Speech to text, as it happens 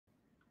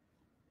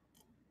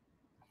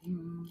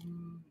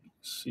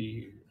Let's see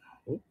here.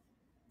 Oh.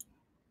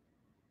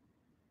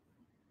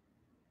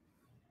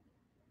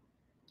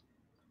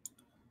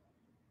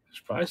 I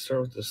should probably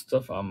start with the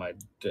stuff on my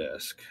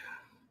desk.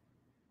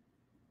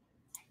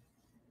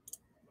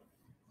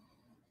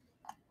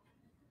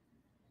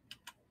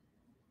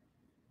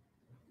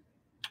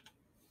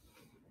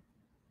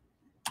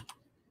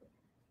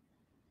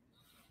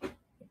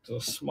 It's a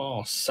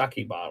small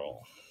sake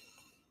bottle.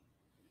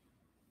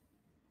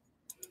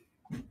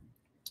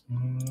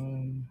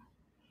 I'm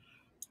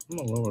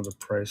gonna lower the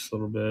price a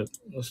little bit.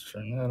 Let's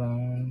turn that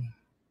on.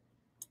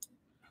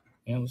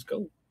 And let's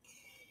go.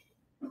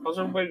 How's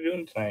everybody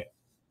doing tonight?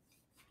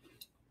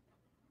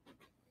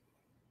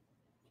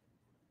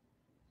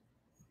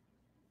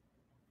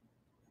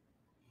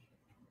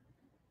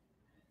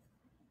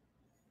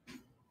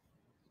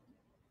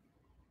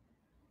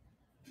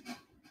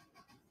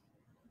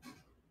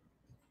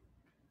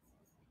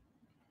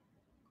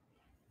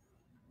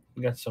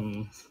 We got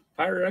some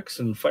Pyrex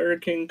and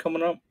FireKing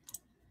coming up.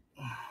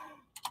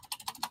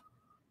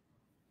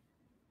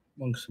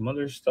 Among some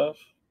other stuff.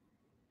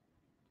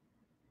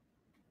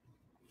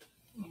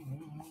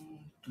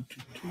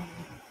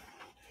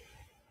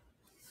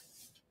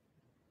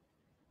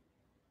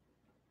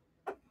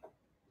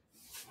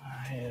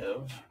 I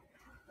have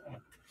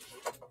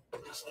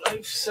this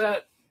knife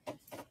set.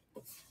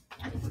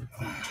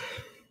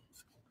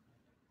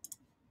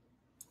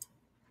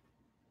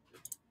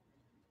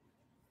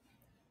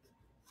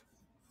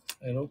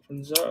 It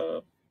opens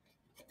up.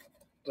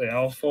 They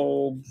all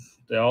fold.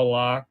 They all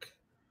lock.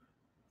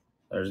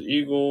 There's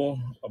eagle,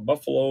 a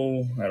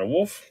buffalo, and a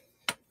wolf.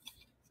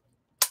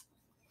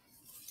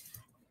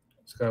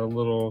 It's got a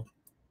little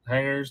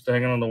hangers to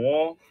hang on the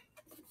wall.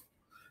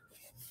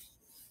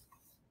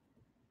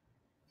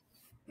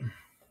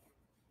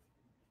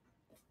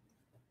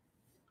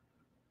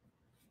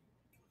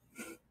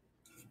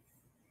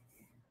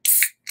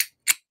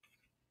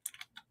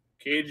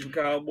 Cajun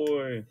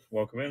Cowboy,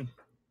 welcome in.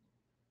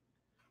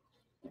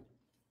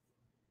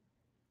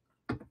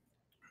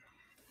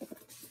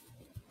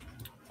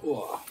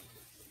 Whoa.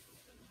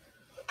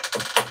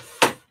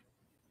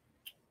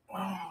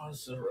 Oh,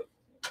 this is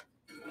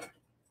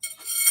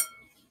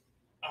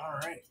all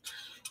right.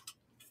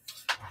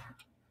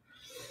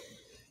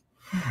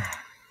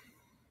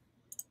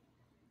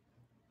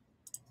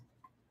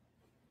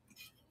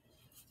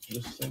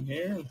 This thing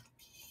here.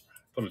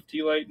 Put a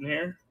tea light in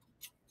here.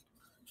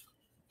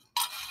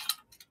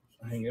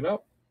 Hang it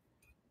up.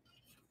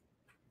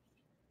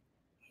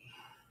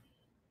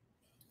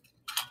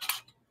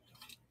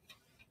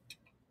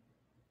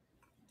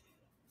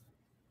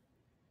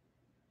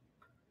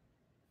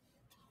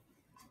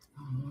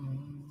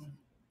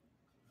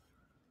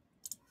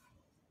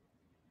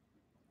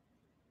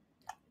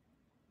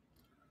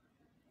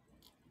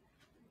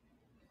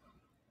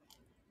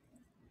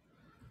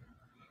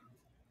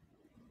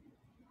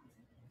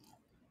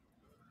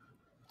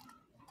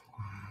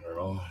 I don't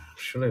know.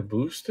 Should I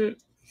boost it?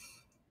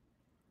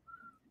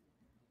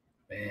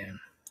 Man.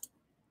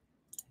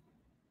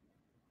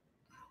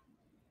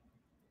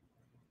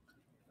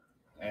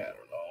 I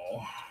don't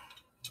know.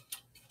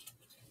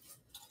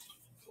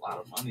 A lot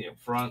of money up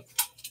front.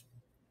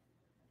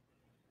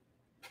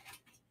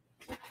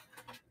 Let's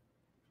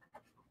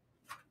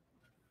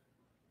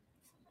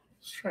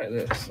try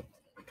this.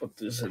 Put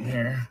this in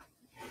here.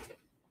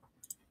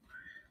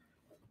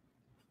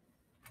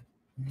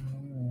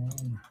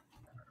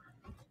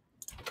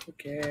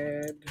 Quick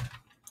add.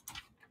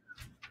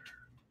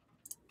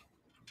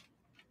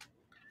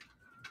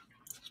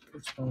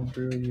 Sports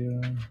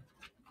memorabilia.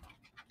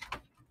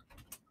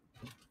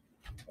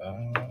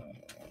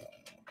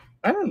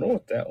 I don't know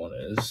what that one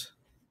is.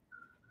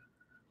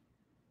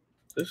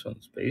 This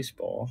one's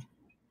baseball.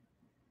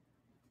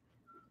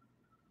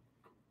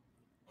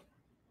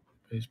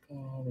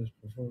 Baseball was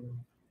before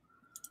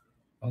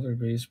other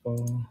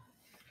baseball.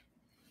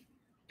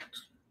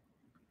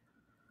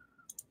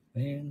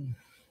 And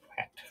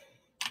hat.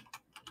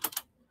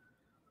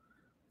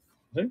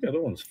 I think the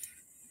other one's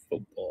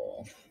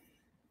football.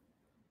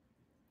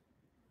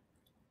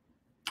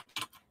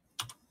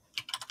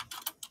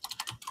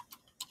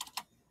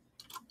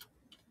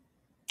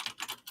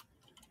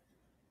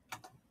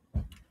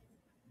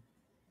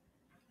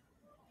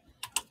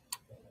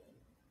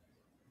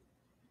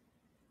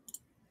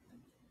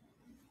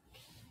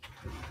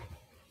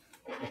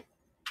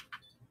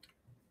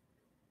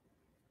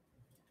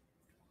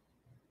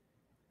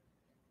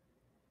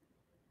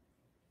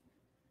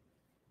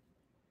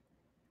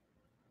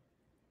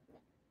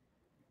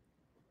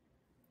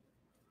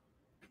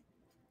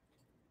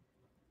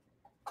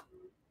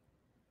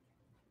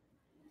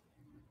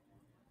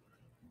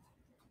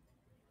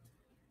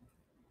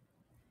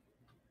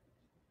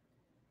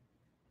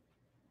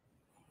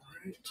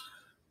 Right.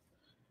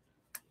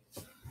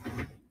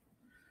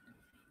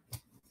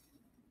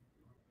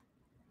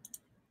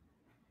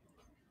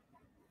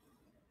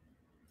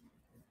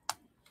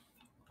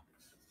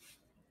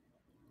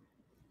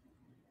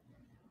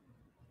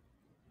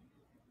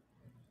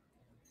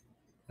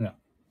 Yeah.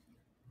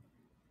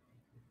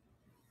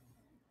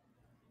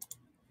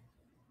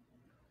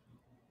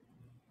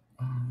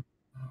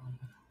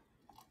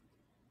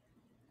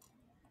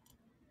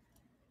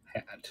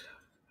 hat.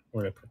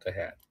 Where did I put the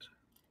hat?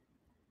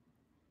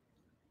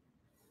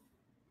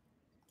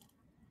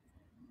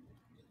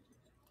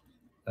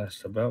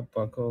 That's the belt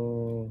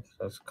buckle.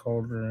 That's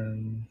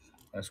cauldron.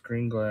 That's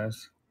green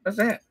glass. That's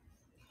that.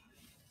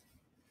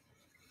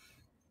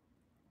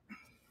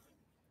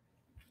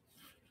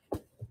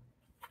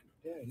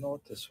 Yeah, I know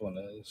what this one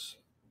is.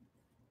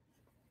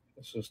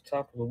 This is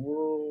top of the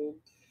world.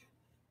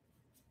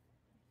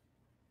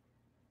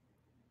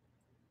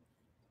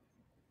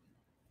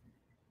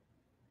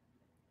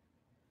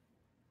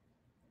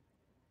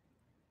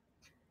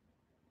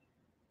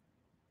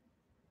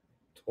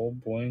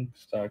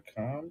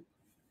 Tollblinks.com.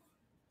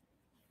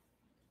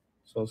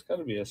 So it's got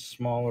to be a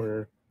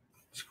smaller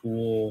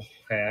school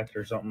hat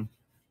or something.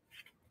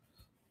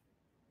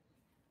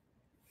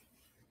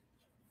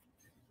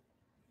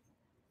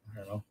 I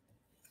don't know.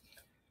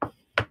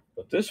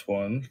 But this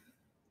one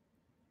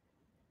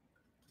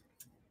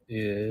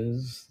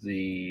is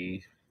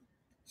the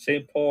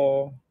St.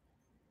 Paul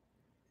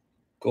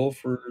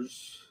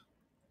Gophers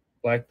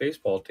black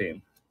baseball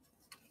team.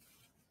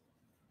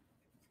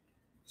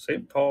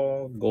 St.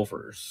 Paul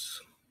Gophers.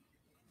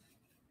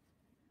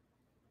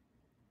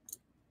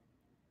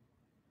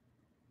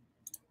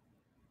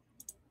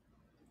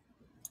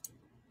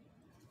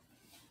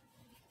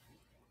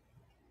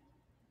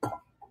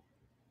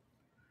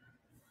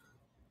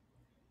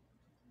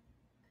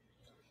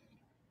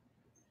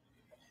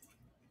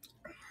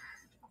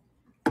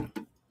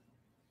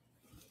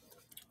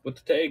 With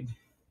the tag.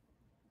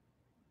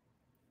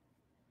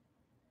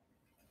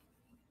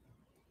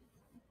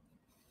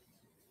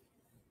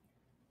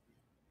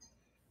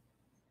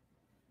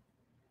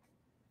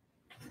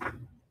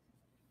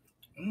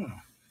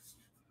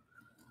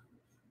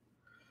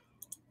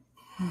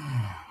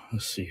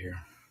 Let's see here.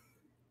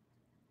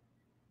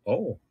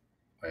 Oh,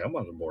 I am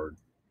on the board.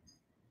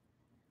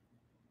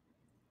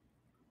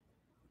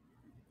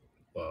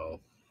 Well,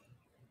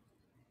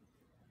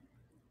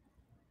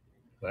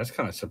 that's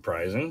kind of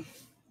surprising.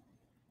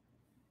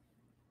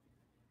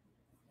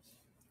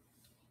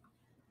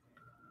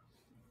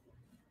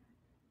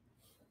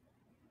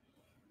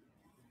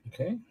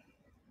 Okay.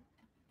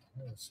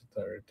 Let's set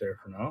that right there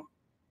for now.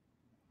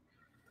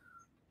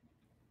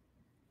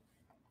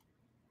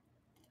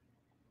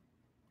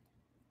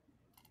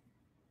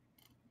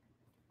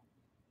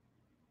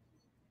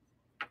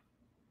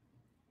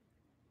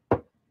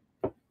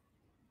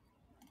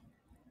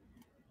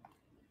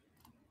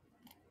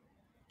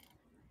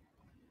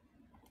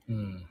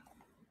 Hmm.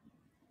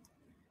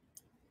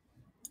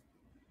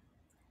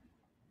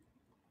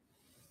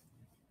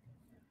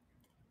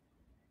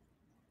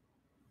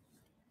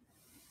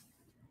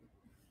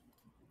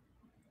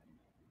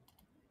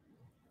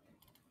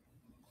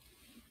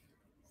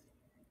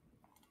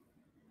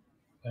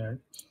 There.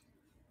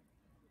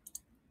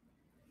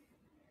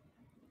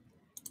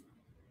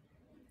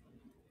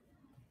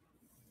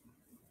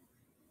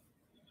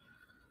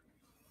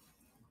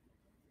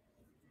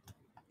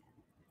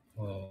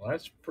 Well,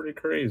 that's pretty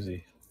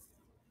crazy.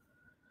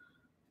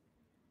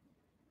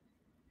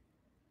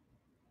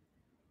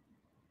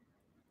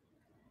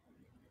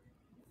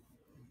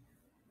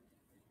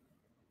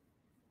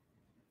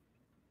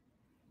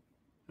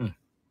 Hmm.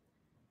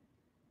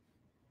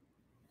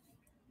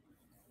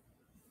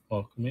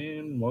 Welcome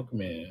in.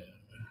 Welcome in.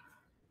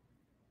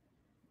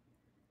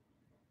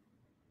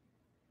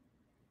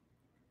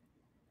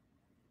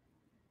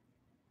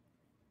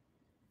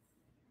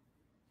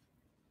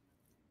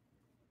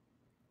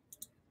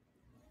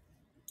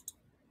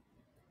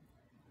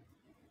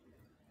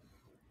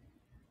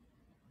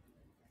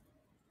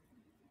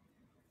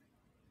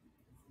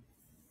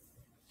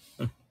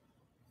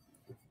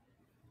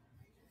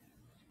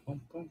 Bum,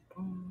 bum,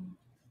 bum.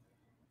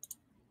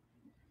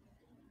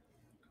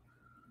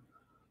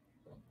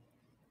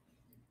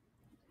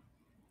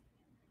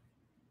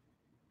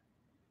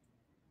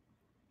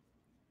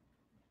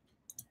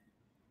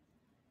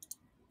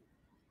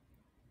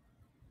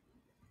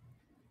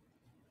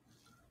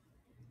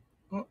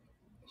 Oh,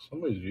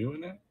 somebody's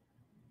viewing that?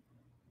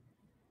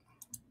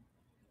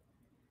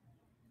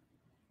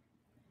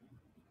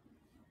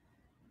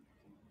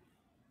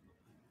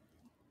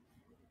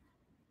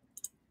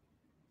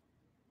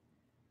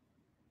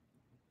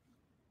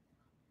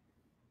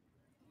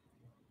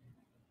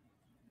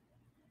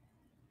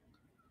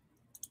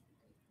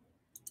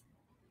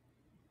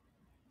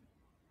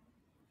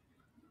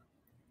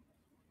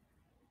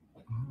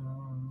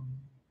 Um,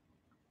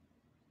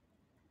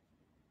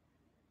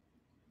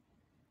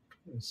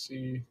 let's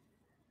see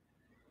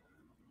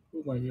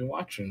who might be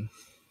watching.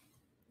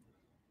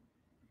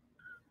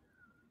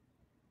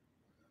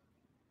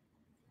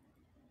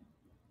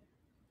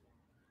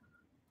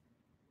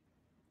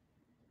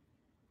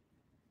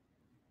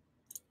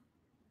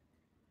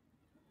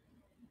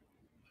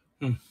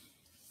 Hmm.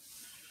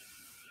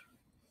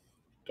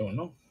 Don't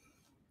know.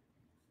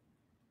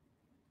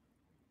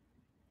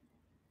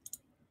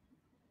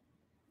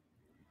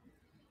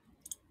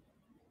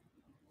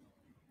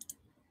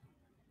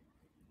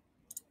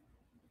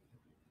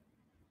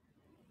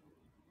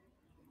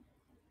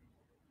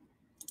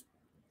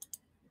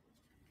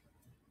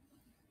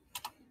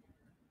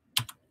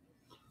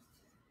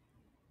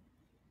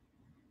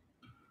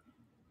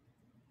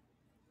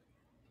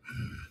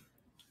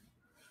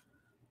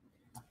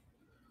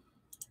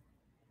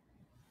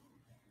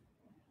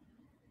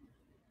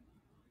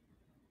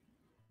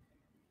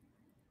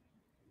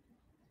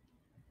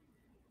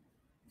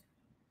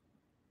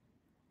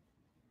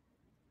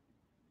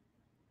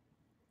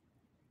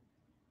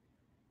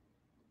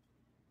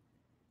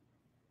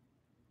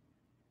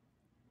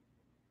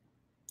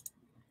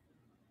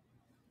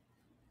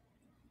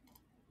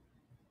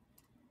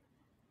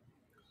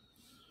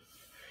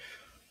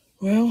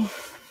 Well,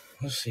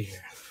 let's see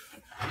here.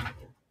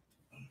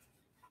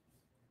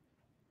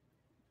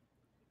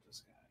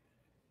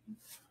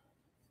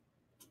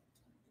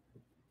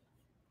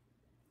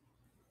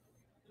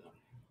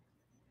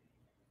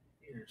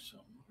 Here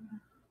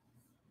somewhere.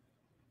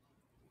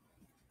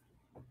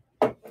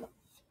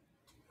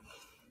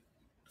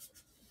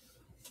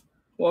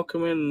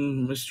 Welcome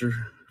in, Mr.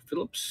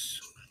 Phillips.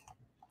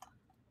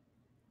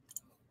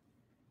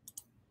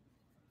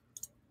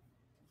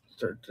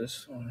 Start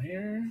this one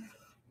here.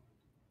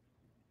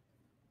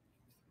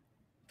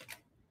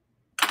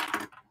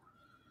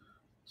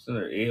 It's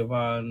another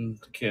Avon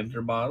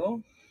decanter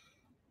bottle.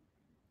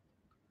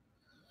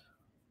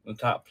 The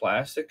top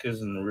plastic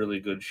is in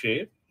really good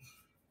shape.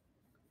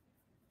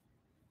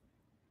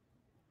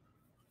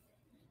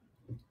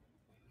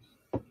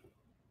 They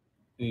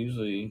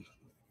usually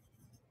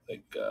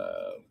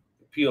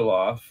peel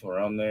off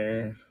around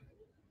there.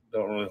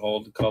 Don't really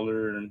hold the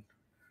color and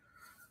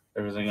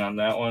everything on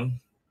that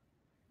one.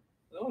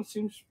 That one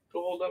seems to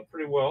hold up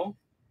pretty well,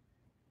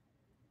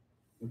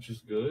 which is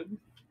good.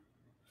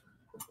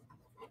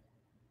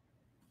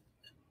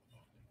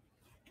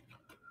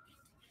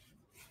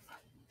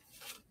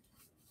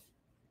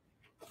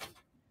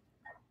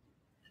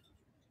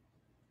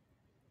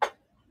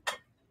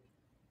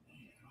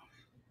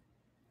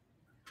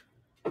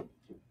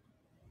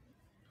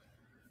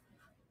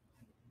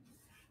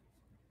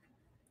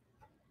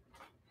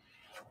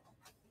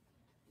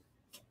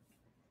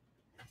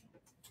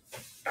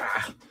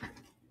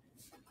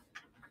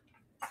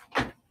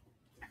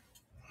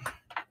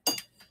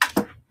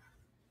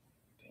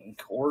 Dang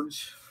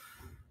cords.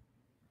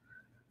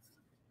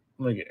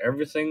 I'm gonna get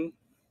everything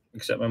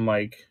except my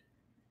mic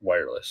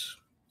wireless.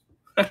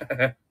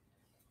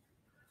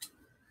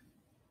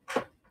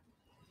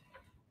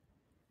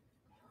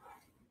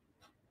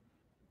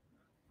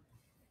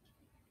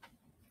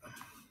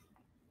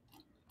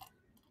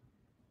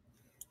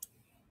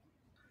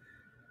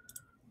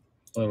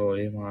 Little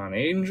Avon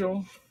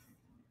Angel.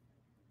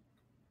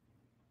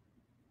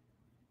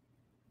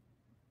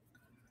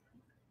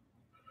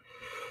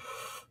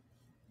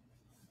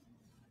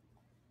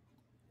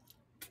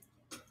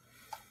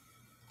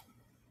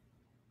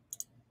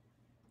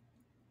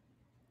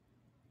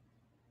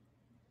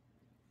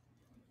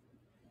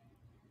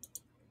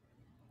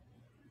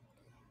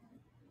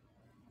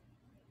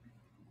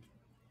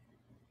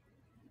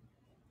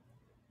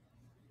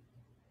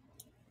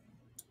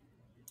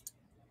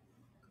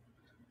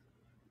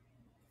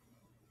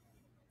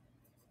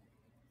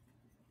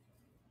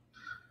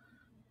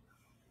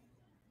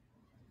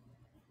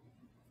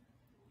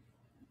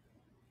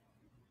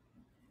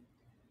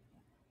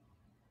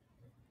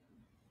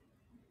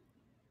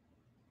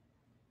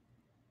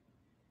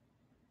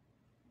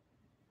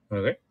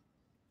 Okay.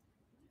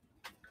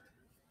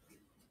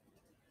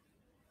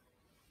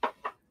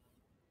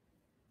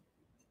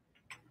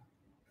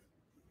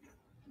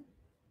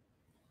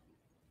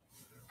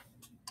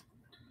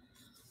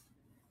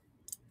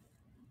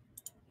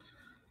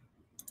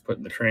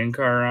 Putting the train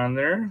car on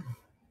there.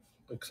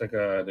 Looks like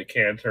a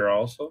decanter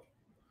also.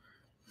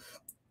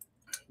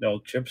 No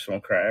chips, no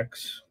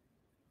cracks.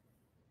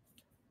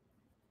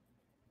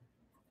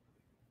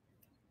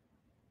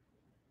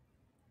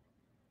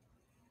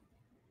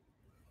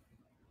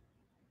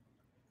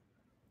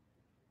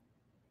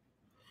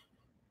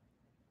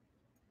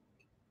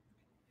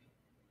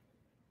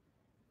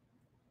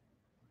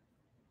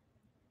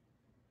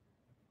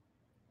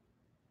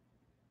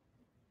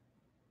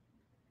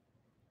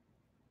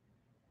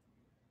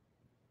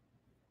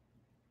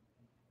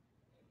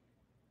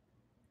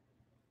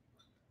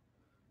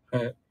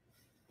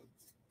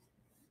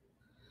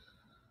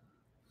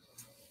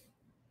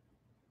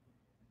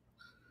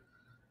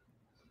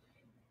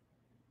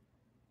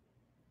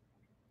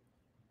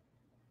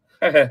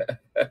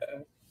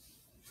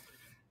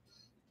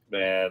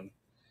 Man,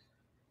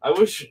 I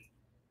wish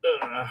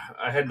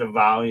I had the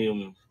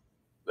volume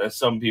that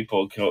some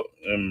people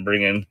can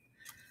bring in.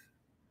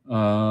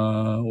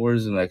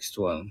 Where's the next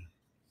one?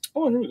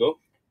 Oh, here we go.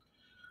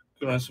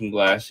 Gonna have some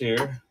glass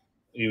here.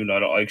 Even though I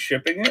don't like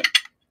shipping it,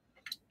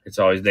 it's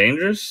always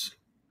dangerous.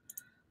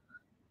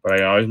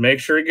 But I always make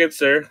sure it gets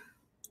there.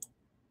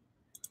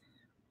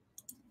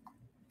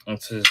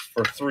 This is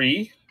for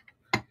 3.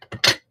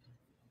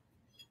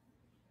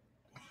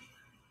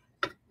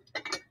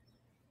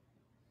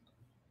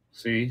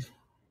 See,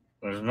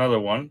 there's another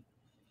one.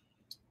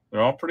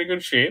 They're all pretty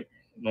good shape.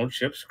 No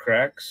chips,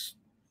 cracks,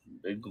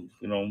 big,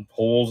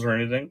 holes or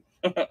anything.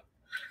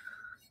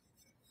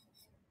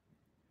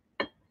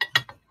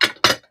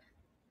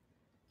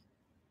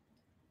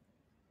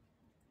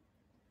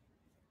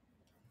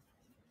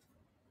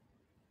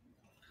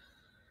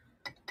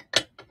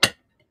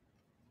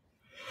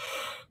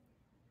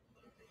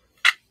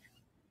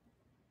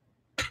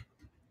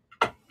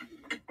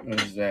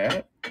 There's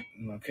that.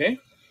 Okay.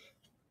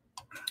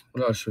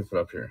 What else should we put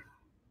up here?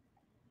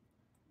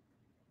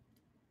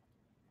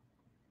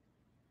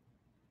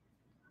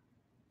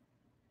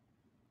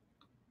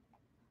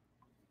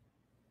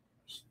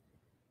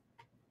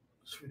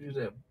 We do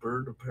that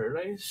bird of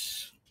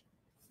paradise.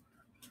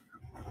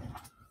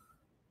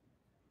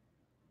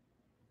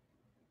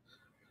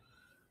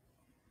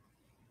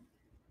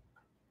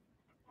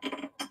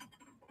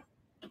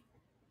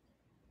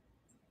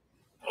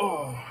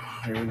 Oh,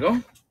 here we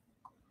go.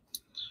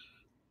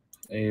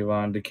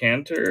 Avon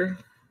decanter.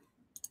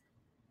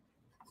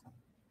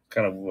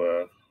 Kind of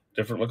a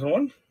different looking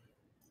one.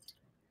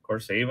 Of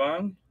course,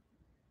 Avon.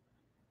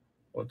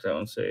 What's that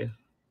one say?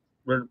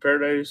 Bird of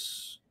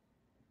paradise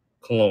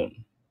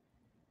cologne.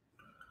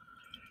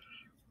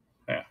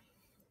 Yeah.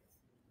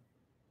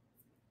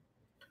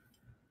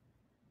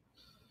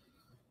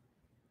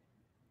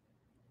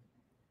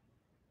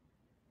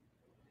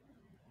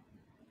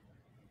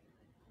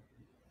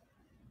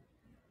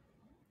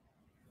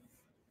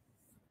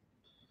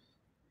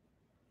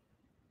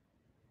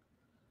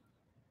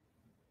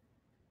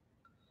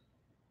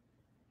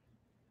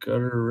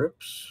 Gutter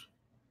rips.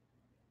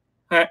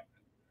 Hi.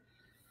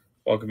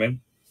 Welcome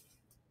in.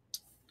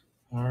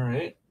 All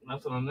right.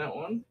 Nothing on that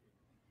one.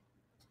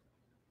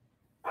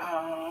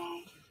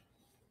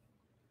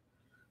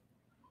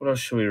 What else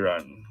should we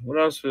run? What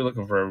else are we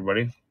looking for,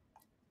 everybody?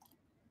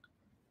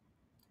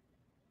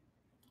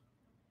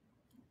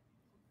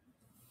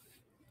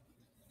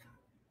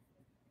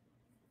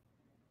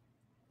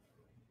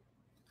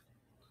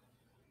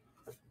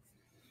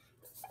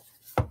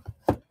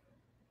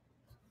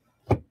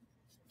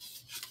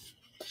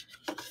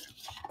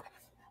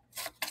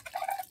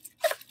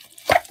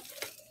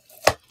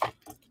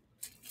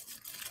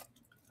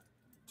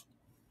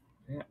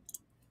 Yeah.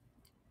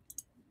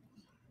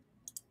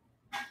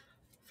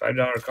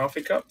 $5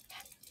 coffee cup.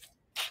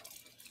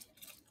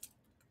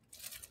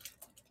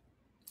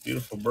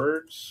 Beautiful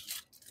birds.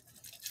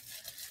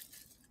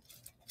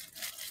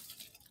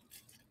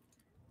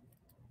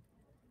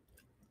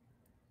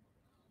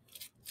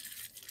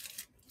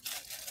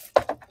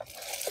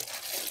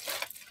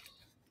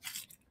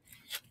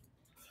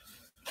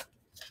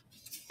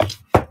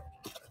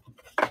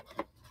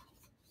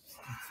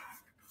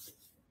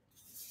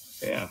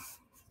 Yeah.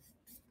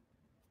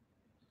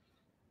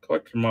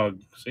 Collector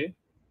mug. See?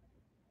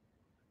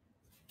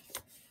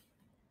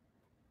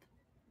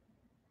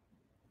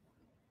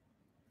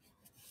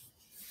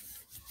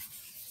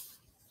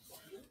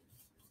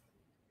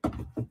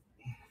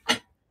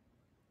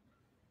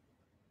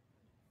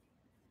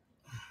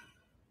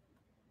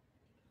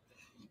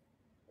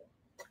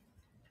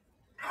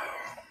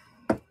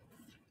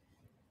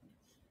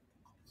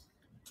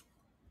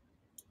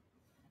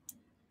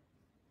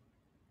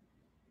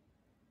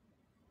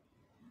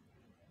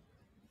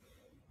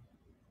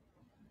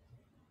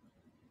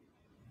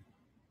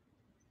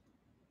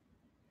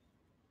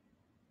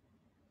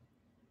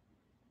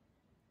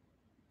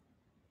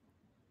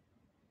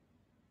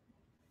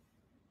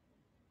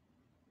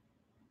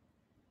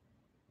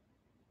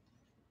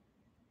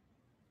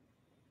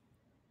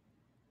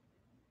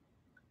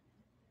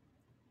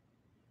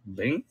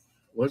 Bing?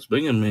 What's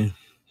binging me?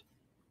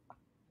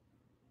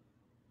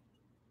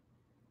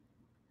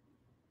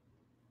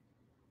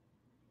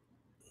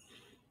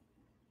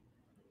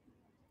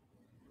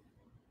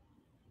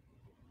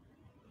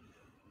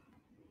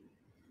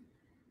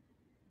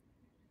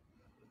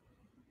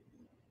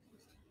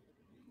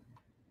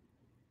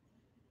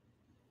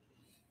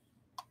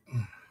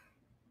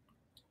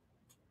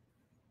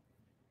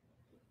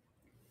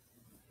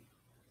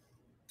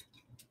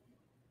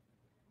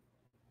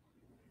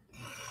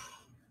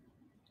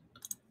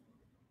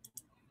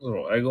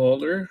 Little egg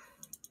holder.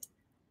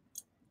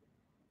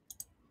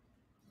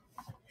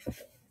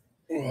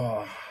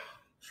 Let's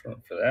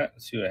run for that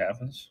and see what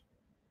happens.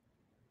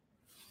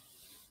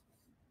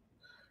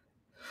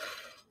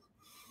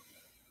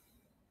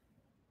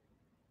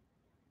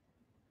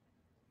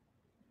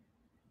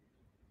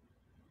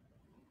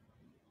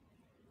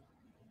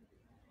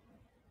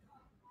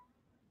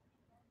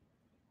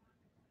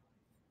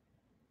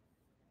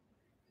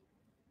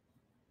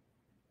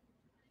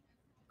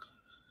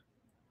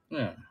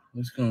 Yeah,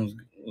 this comes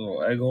a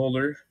little egg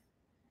holder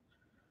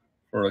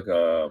for like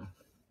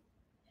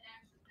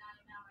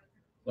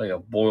a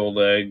boiled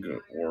egg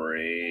or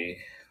a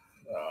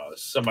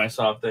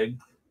semi-soft egg.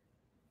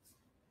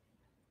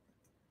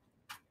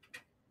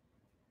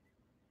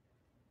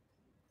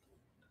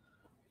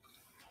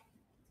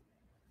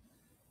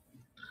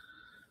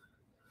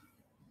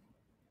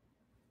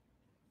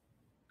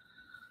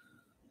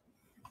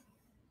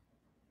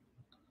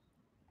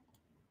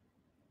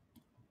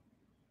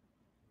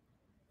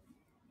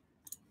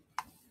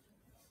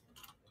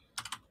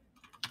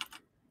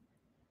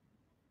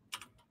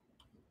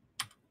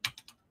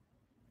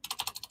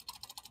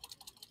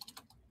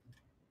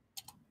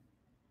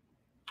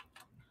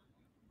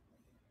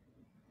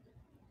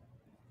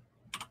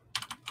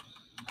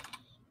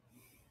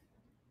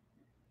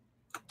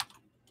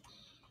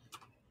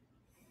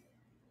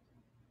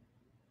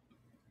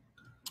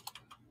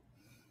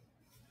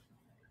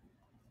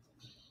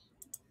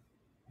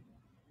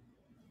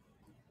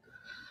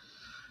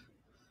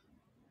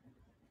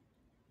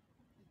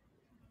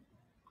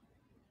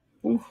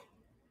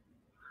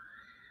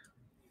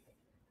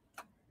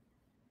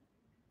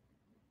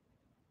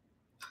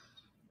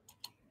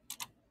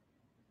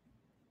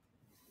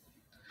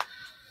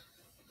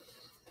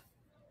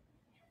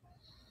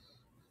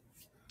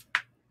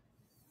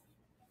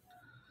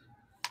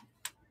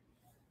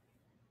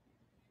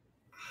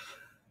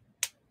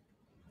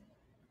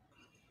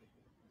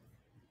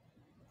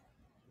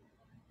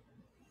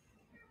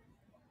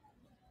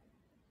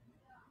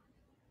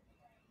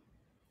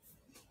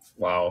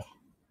 Wow.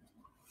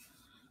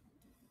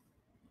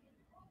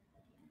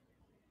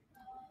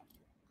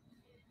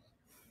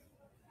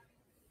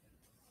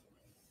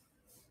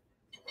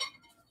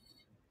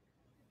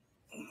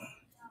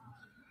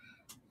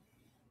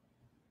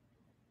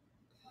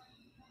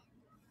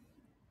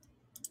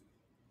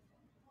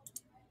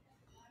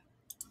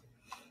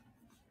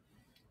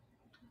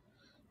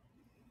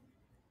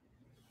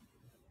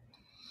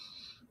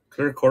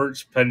 Clear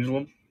quartz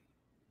pendulum.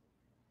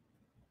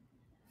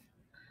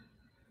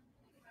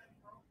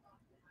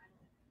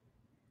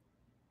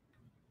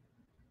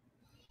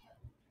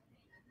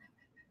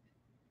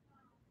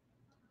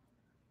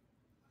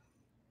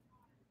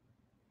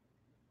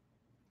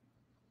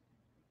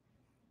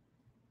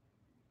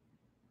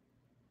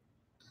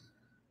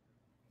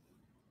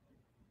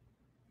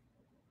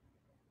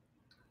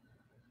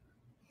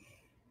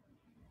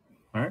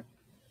 All right.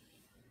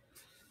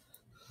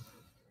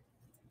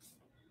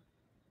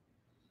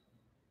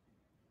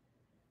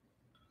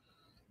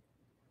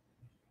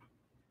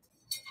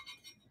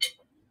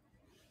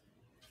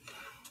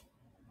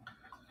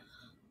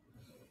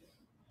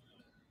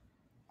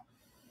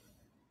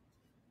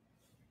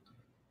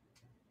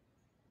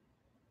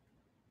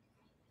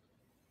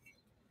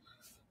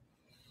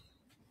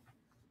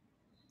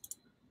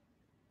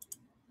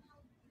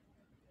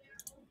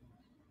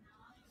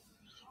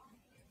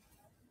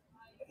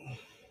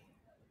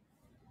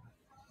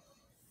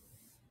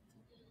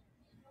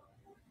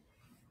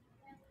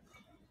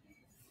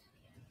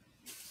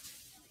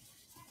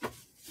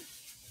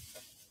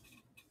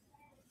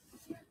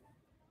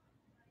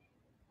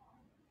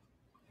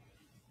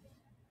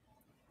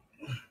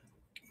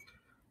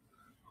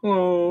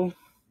 Hello.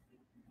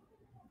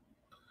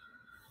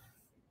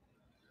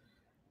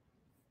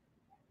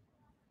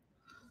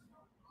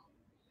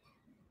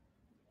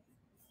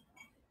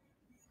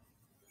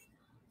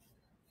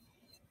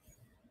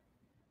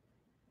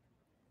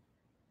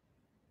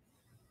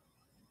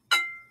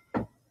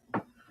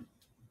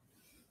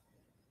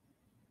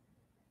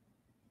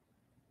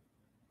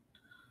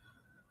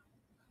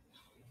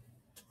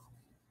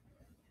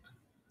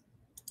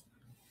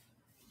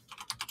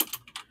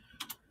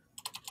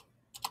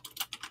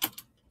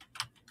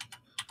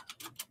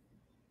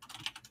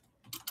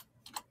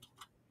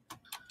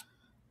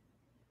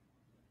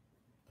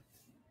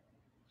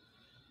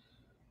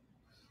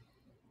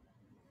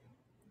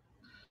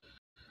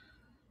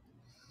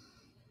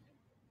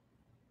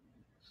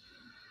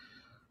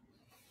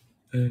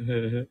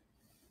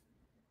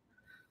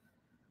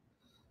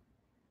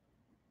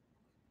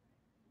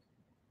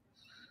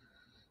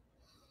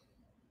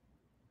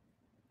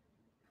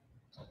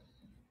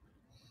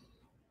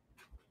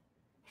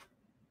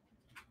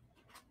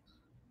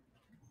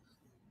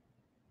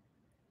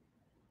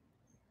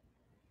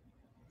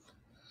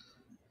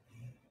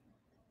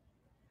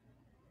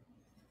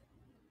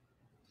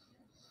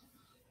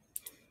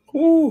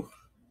 Ooh.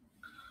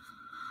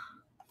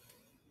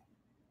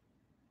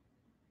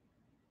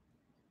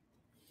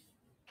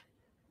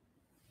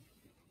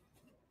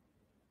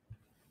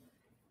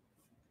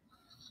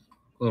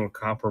 Little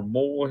copper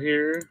bowl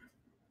here.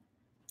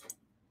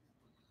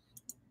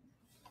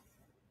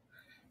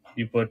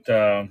 You put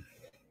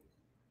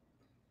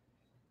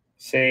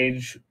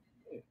sage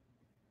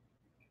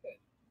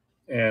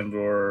and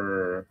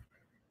or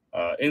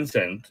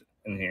incense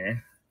in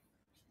here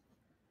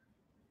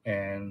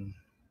and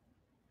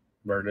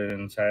burn it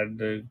inside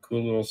the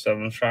cool little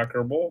 7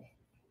 chakra bowl.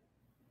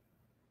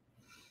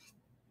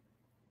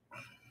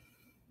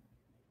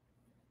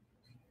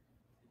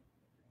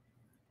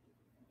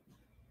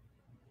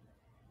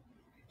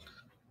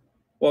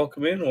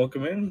 Welcome in,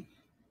 welcome in.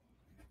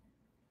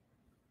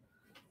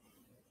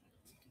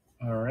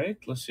 All right,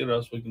 let's see what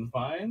else we can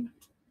find.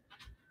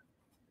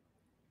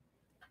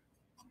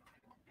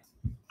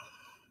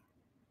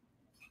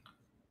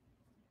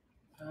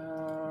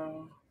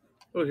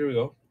 Oh, here we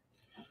go.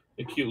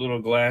 A cute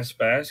little glass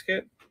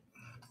basket.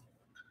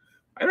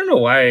 I don't know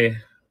why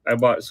I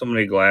bought so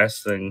many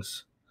glass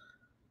things.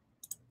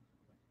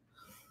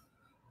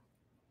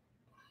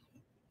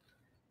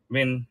 I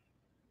mean,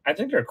 I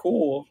think they're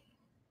cool,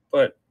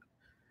 but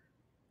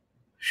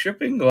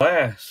shipping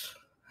glass.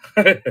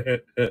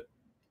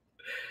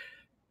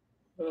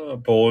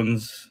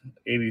 Bones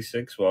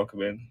 86,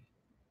 welcome in.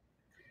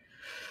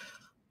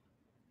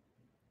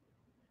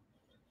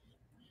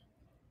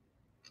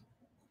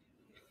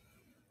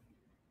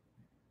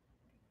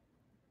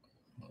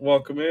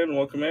 Welcome in,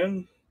 welcome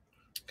in.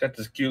 Got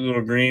this cute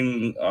little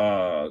green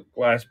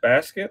glass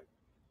basket.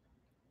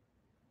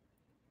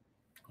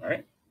 All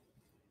right.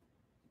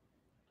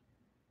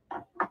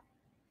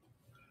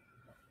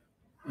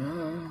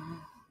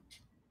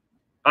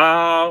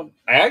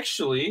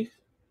 Actually,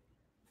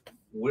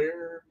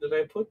 where did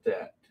I put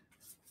that?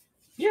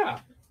 Yeah,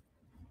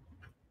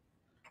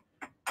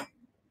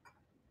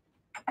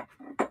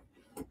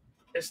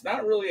 it's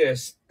not really a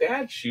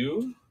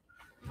statue,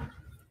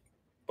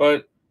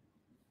 but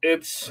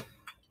it's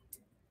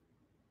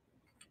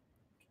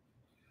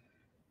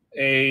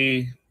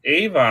a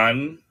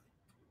Avon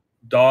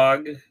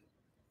dog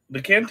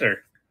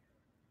decanter.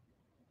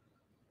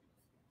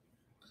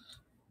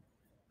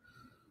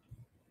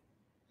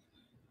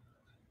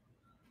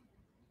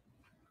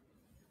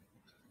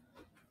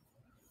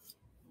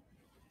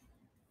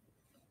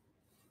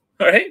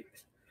 All right.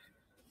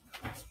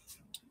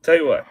 Tell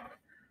you what.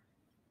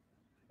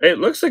 It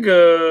looks like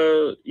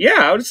a, yeah,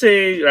 I would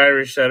say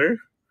Irish setter.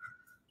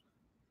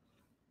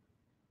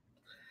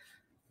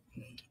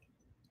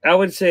 I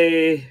would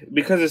say,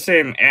 because it's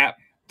saying at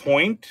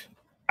point,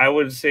 I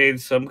would say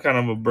it's some kind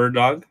of a bird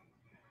dog.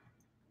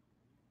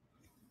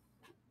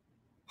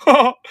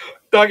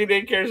 Doggy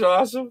daycare is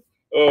awesome.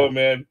 Oh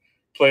man,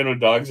 playing with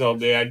dogs all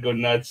day, I'd go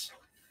nuts.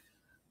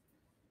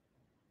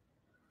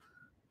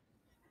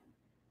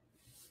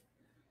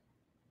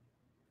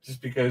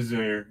 Just because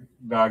their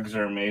dogs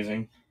are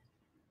amazing.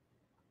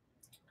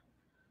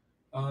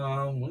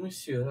 Let me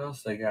see what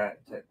else I got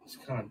that's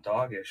kind of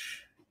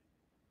doggish.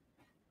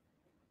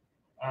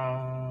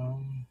 I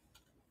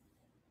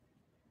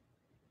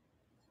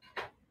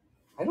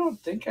don't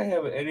think I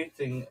have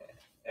anything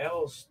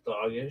else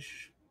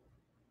doggish.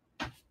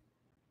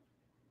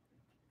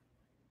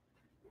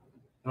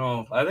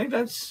 No, I think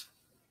that's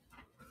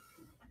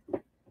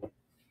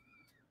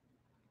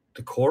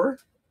the core.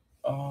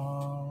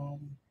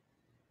 Um,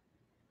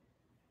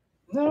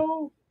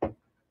 no,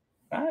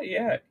 not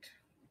yet.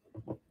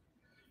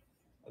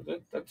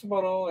 That's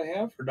about all I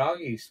have for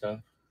doggy stuff.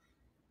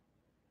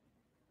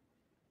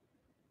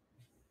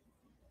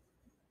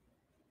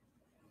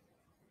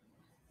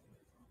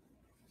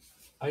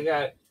 I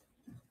got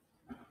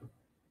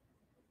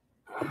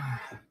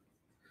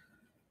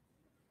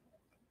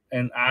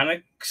an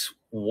onyx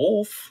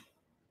wolf.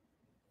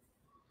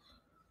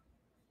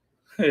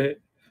 How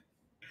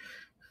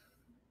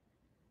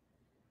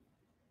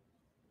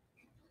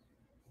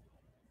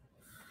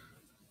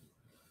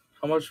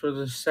much for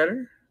the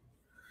setter?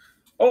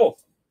 Oh,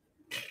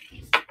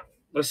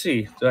 let's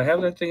see. Do I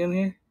have that thing in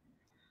here?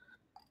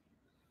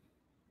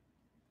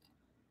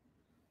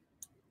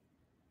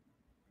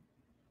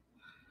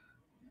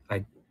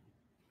 I.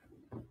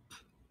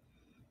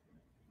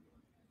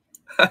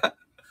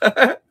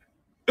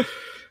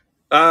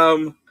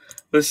 um,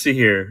 let's see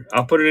here.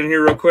 I'll put it in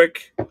here real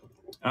quick.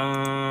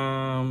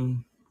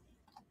 Um,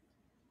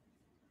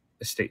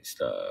 estate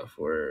stuff.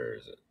 Where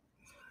is it?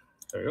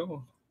 There we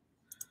go.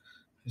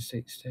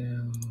 Estate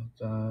style.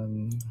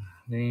 Done.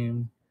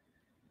 Name.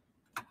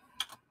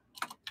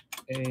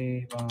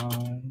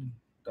 Avon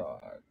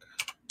dog.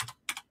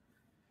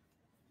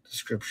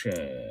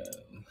 Description.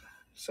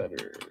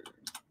 Setter.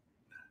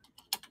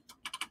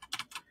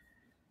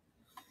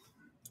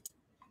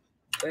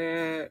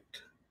 That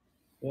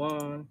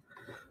one.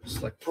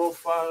 Select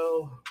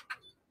profile.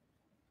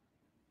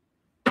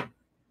 1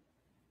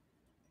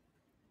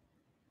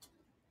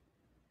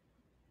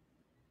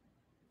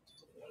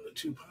 to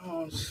 2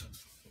 pounds.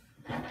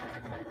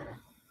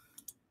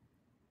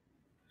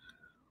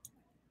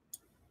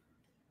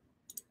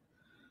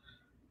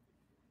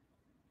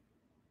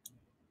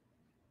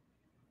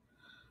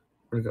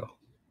 Where'd it go?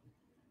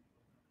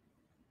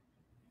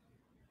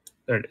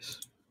 There it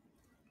is.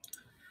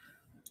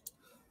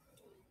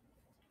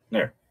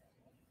 There.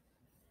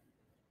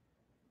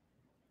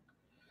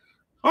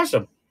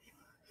 Awesome.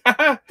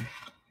 I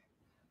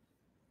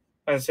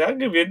say I'll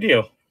give you a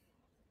deal.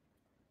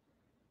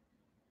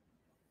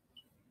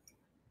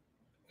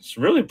 It's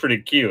really pretty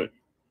cute.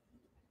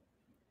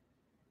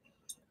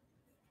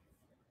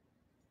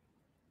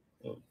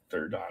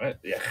 Third on it.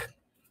 Yeah.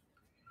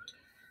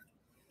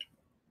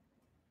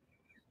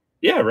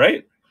 Yeah,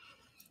 right?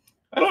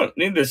 I don't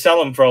need to sell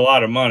them for a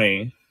lot of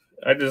money.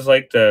 I just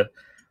like to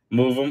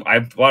move them. I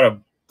bought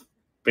a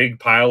big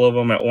pile of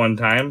them at one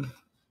time.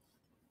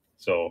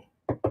 So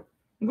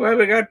I'm glad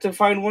I got to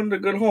find one to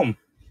good home.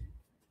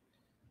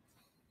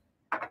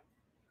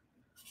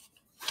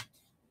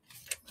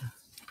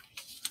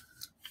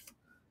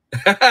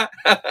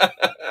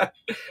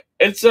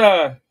 It's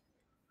a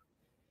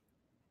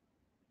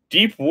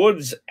Deep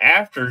Woods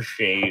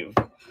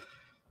aftershave.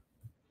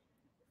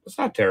 It's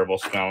not terrible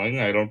smelling,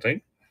 I don't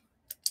think.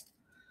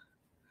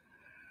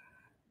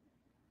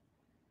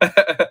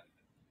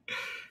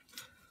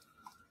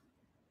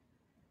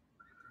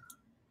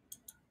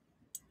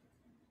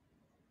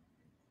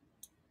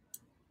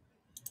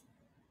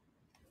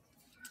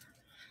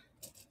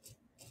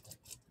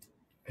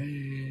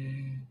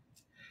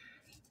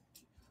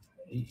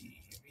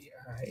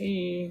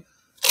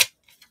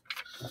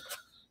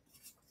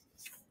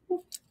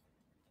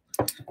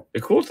 The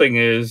cool thing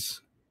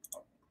is,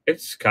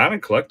 it's kind of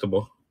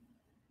collectible.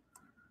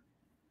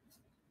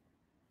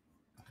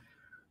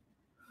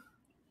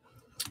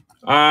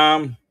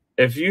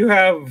 If you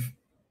have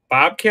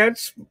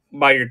bobcats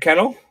by your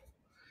kennel,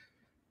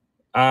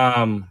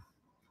 um,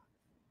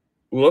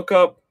 look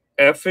up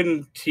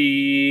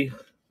F&T,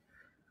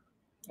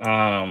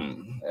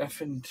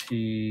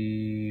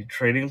 F&T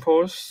trading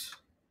posts.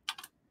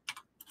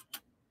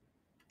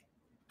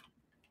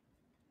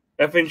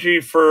 F&G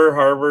Fur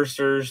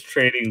Harvesters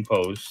trading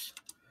posts.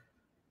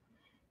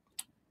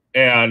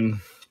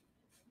 And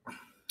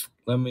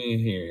let me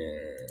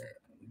here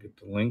get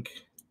the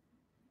link.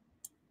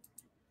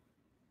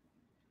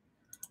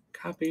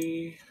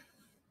 Copy.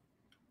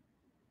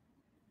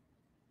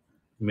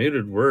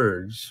 Muted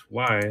words.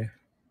 Why?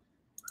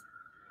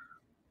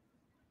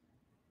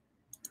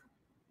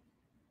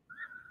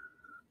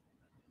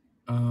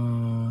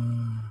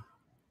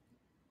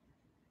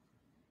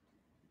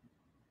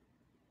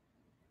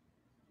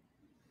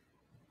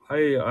 I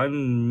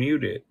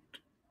unmute it.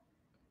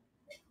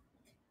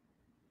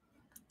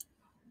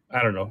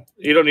 I don't know.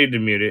 You don't need to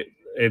mute it.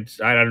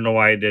 I don't know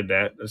why I did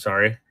that.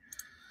 Sorry.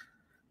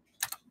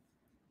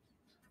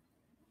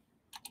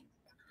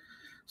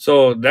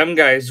 So them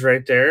guys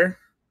right there,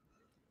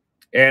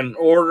 and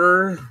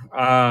order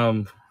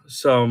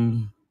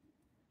some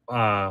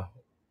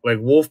like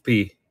wolf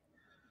pea.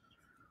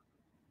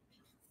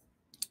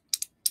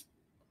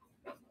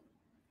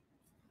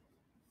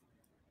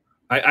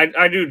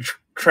 I do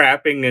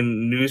trapping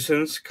and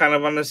nuisance kind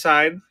of on the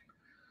side,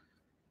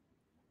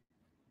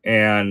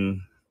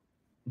 and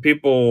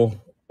people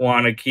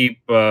want to keep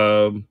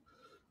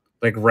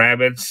like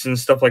rabbits and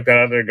stuff like that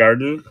out of their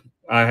garden.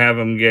 I have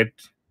them get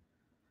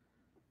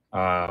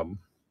um,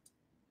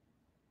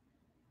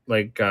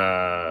 like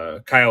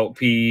coyote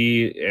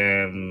pea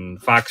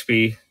and fox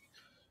pea,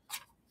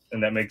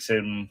 and that makes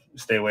him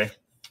stay away.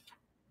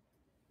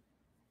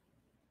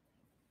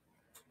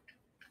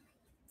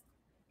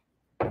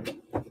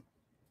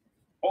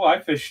 Oh, I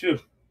fish too.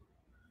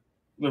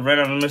 Live right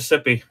on the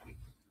Mississippi.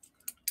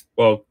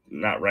 Well,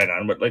 not right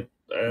on, but like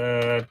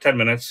 10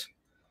 minutes.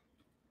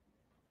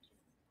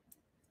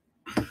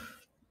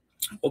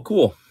 Well,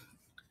 cool.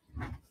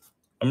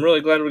 I'm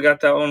really glad we got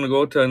that one to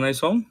go to a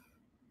nice home.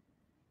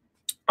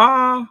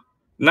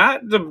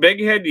 Not the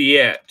big head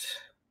yet,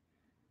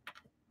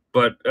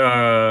 but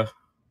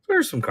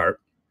there's some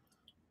carp.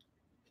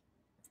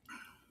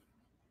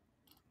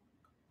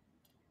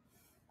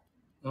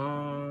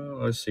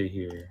 Let's see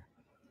here.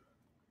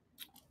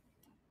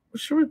 What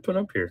should we put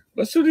up here?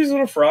 Let's do these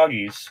little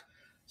froggies.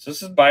 So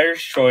this is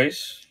buyer's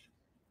choice.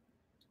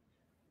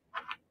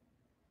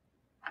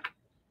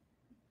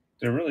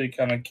 They're really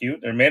kind of cute.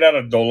 They're made out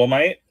of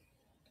dolomite.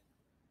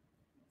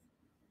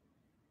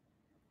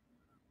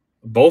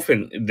 Both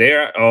in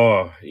there.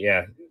 Oh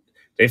yeah,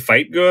 they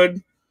fight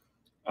good.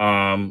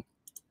 And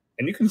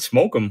you can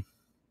smoke them.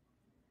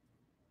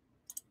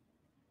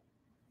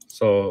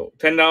 So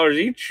 $10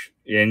 each,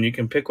 and you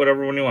can pick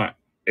whatever one you want.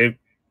 If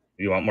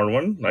you want more than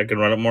one, I can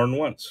run it more than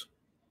once.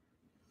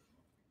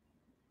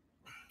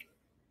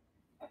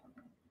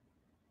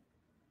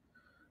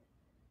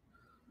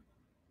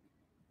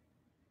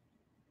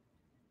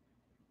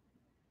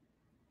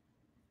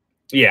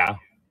 Yeah,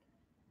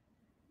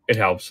 it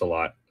helps a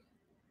lot.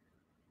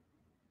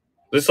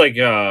 It's like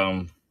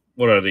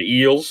what are the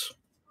eels?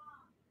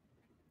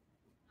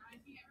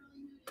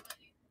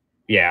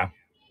 Yeah,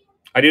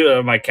 I do that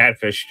with my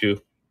catfish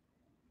too.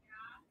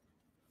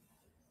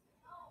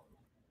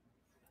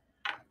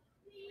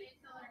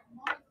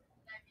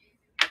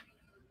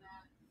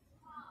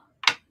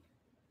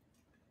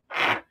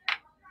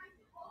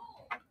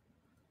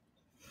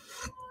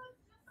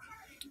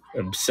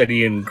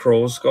 Obsidian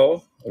crow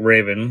skull,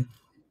 raven.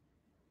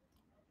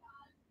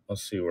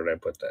 Let's see where did I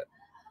put that.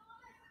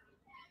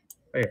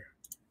 There.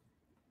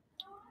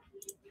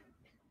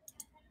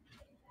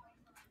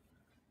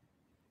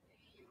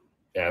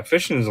 Yeah,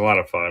 fishing is a lot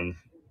of fun.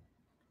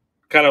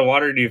 What kind of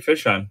water do you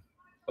fish on?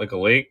 Like a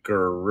lake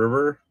or a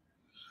river?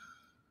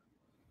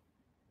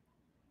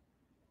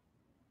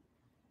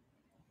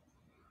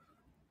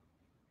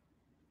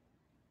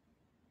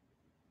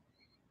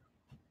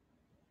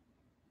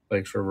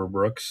 Lakes, river,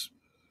 brooks.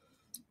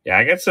 Yeah,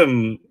 I got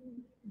some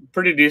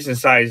pretty decent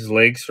sized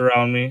lakes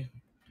around me.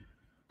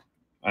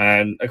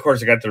 And of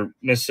course, I got the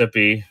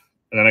Mississippi,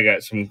 and then I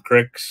got some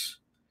creeks.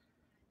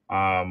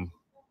 Um,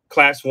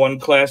 class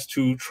 1, class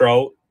 2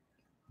 trout.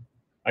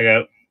 I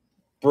got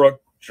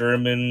brook,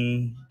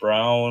 German,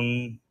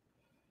 brown,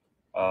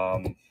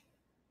 um,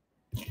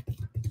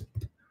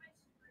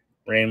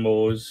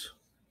 rainbows.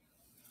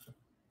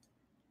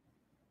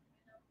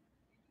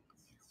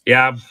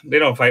 Yeah, they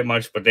don't fight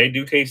much, but they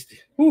do taste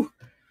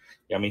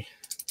yummy.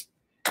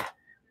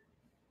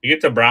 You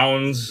get the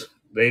browns,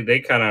 they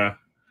kind of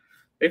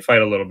they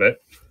fight a little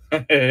bit.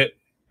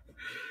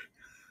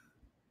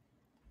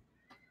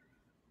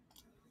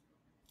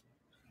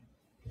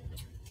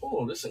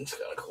 Oh, this thing's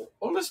kind of cool.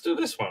 Well, let's do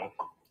this one.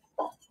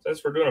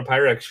 Since we're doing a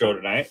Pyrex show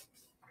tonight.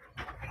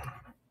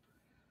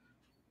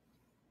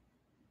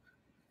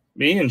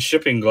 Me and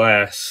shipping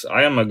glass.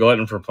 I am a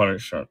glutton for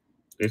punishment.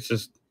 It's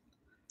just,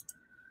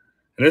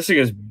 and this thing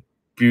is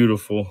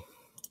beautiful.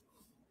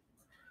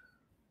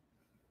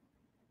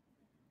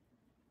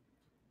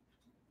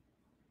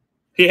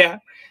 Yeah,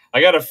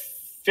 I got a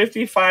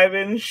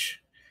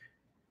 55-inch.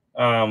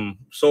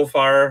 So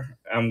far,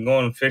 I'm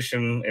going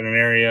fishing in an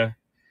area,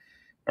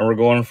 and we're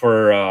going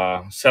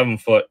for 7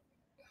 foot.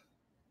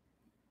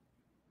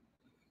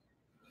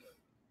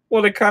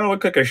 Well, they kind of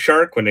look like a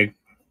shark when they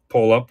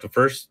pull up the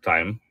first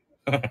time.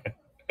 All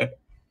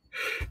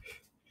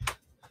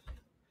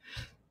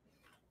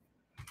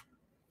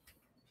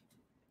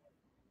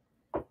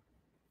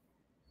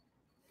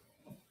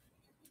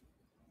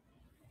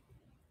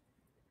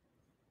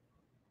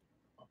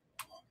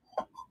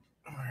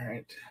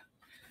right.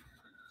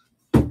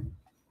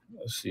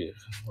 Let's see.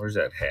 Where's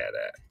that hat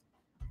at?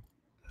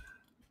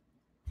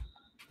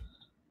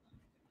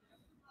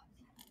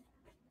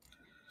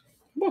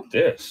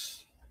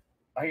 this?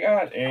 I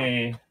got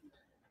a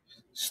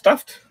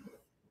stuffed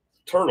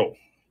turtle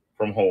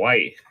from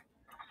Hawaii.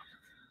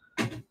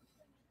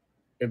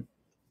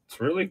 It's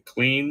really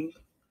clean.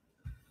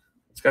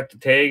 It's got the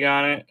tag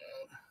on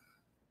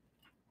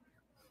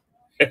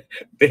it.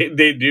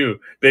 They do.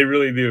 They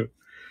really do.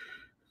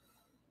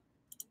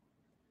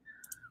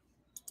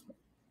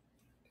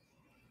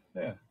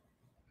 Yeah.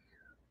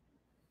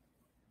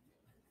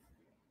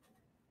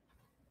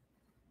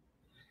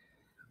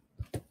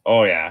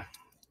 Oh yeah.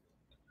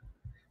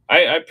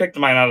 I picked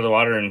mine out of the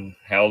water and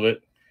held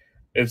it.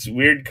 It's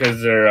weird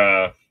because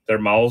their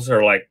mouths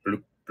are like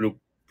bloop bloop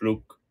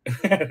bloop.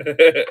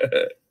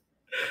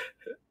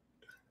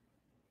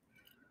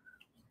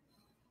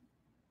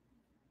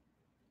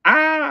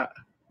 Ah,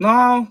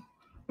 no,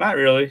 not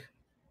really.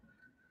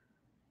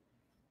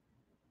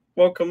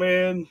 Welcome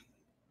in.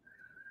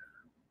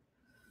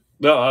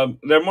 No,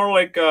 they're more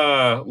like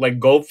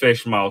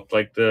goldfish mouth,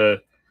 like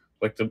the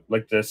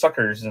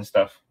suckers and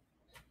stuff.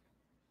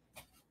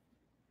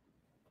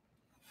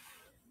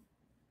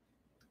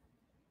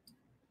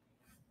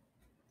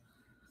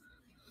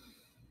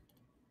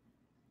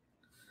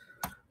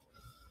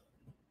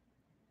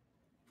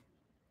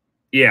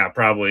 Yeah,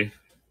 probably.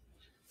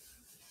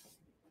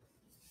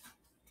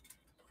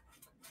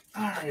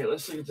 All right,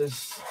 let's look at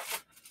this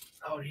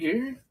out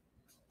here.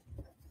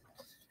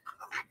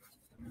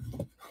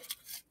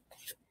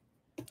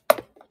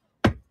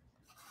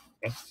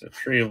 That's the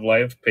Tree of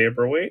Life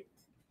paperweight.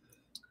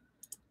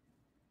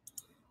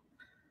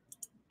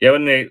 Yeah,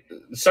 when they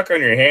suck on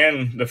your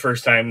hand the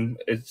first time,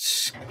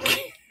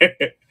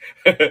 it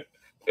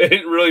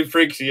really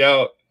freaks you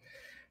out,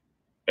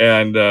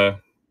 and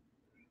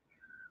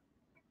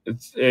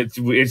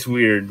it's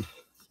weird.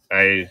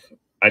 I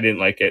I didn't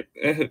like it,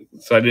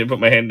 so I didn't put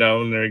my hand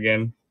down there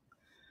again.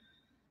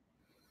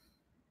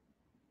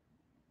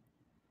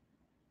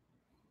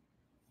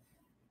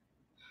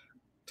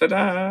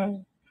 Ta-da!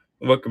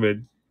 Welcome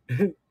in.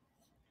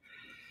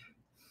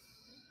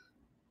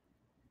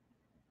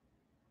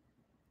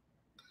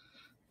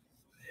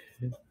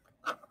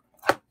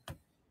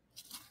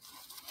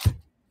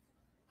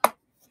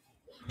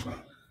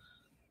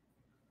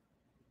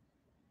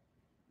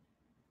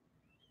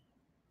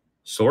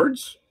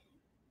 Swords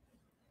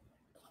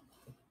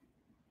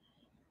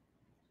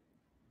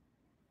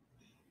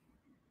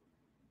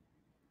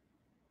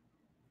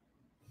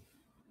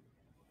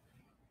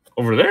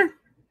over there.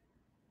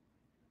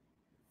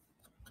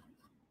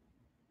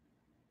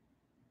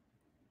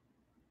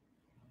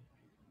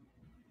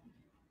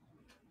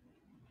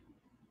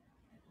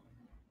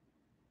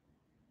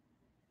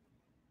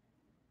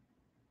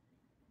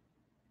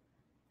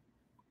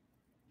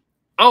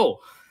 Oh,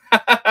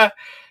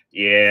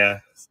 yeah.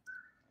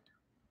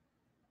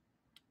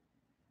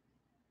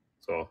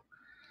 So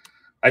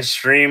I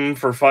stream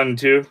for fun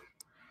too.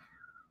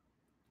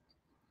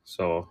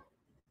 So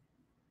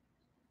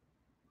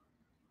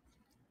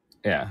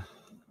yeah.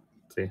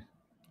 See.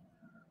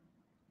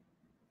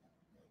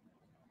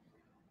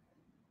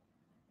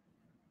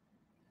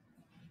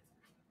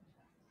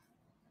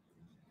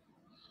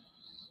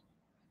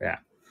 Yeah.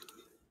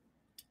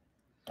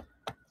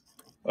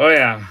 Oh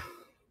yeah.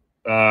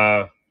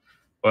 Uh,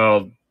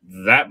 well,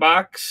 that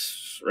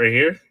box right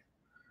here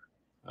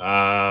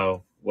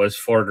was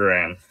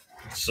 $4,000.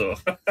 So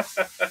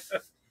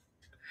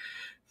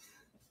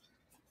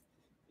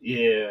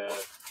yeah.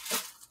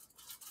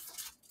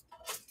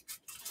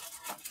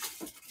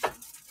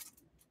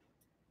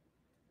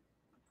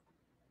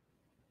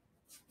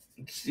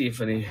 Let's see if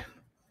anybody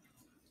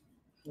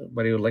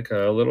would like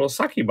a little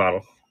sake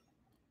bottle.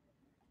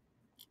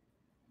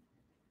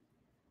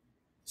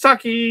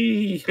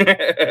 Sake.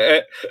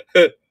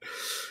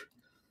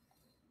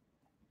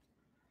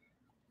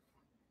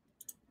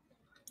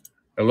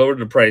 I lowered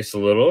the price a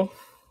little.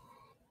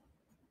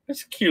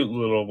 It's a cute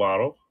little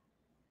bottle.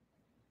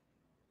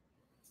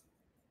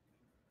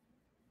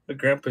 The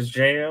Grandpa's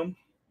Jam.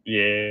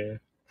 Yeah.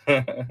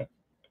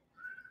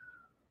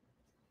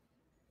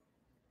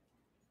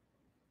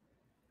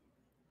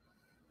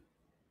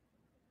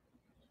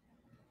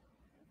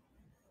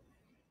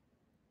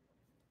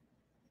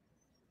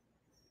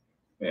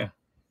 Yeah.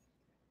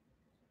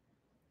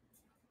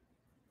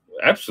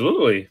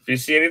 Absolutely. If you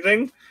see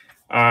anything,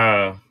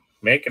 uh,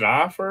 make an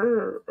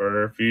offer,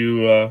 or if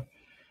you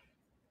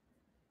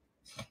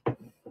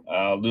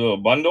do a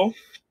bundle.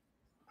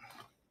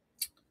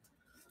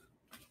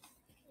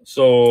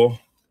 So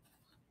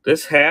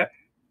this hat,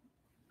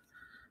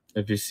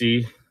 if you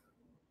see,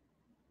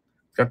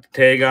 got the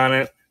tag on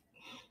it,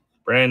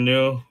 brand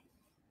new.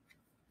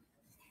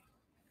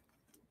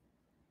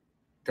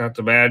 Got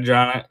the badge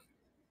on it.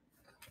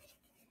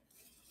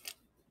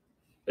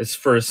 It's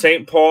for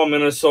St. Paul,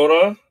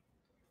 Minnesota.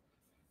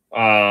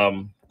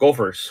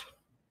 Gophers.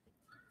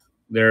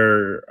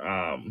 They're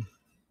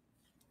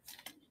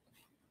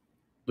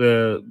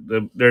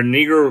their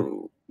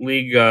Negro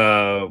League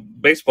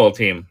baseball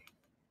team.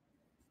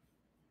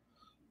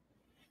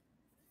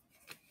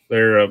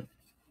 They're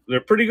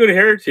pretty good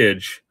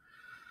heritage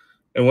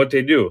in what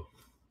they do.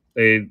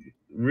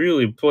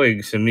 really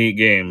playing some neat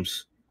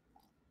games.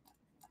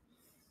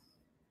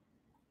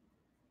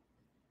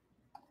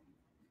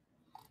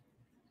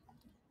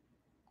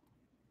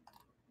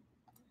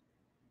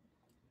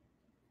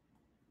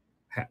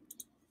 Hat.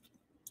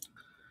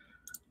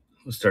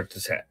 Let's start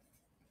this hat.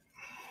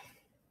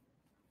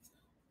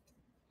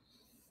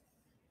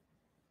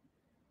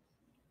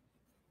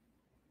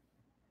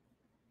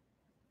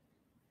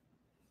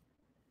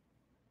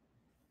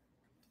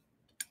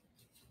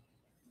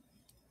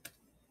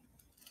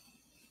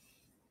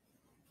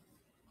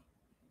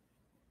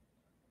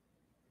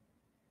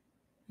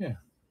 Yeah,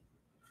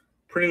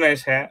 pretty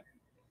nice hat.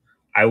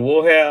 I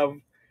will have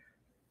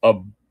a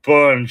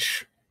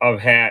bunch of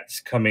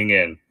hats coming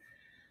in.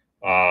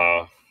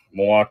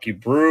 Milwaukee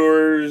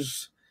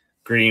Brewers,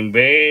 Green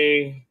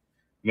Bay,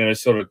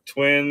 Minnesota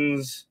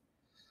Twins,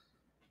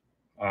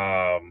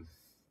 um,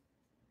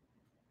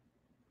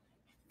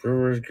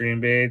 Brewers, Green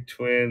Bay,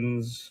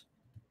 Twins,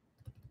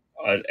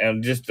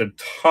 and just a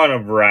ton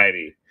of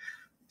variety.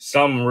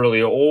 Some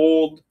really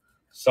old,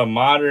 some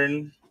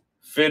modern,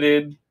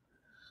 fitted.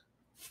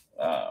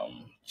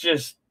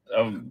 Just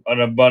an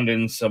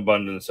abundance of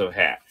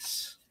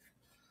hats.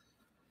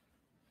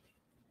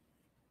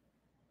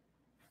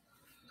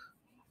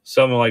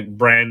 Some are like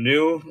brand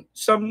new,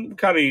 some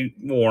kind of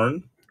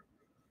worn,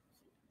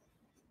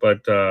 but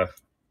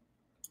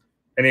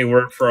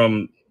anywhere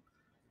from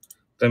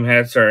them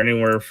hats are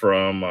anywhere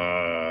from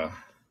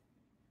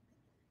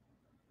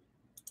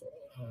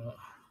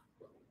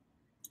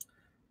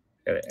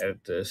gotta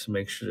edit this,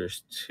 make sure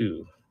there's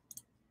two.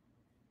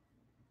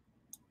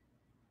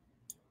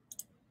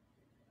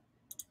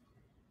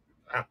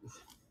 Ah,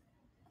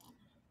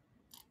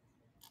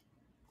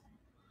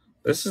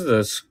 this is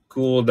a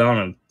school down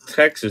in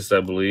Texas,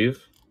 I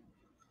believe.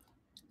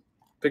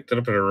 Picked it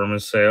up at a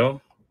rummage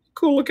sale.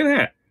 Cool looking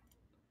hat.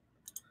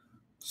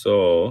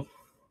 So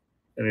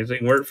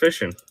anything worth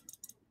fishing,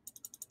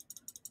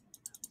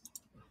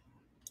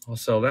 I'll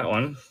sell that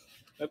one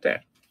at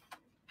that.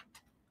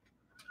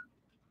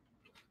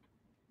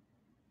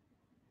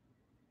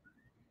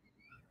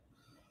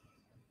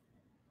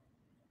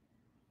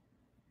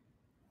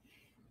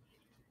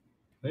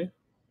 Okay.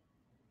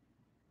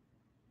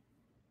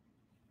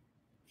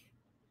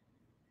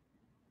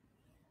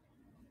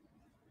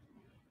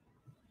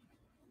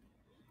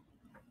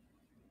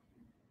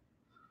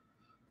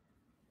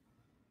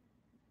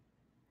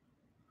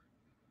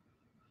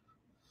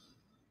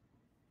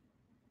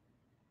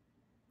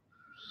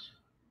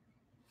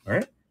 All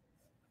right.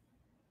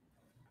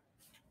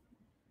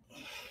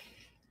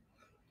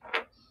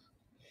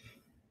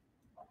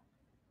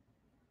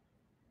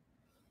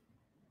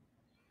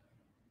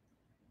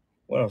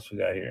 What else we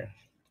got here?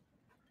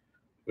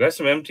 We got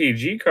some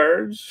MTG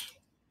cards.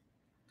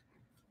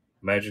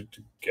 Magic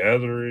the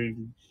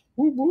Gathering.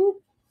 Whoop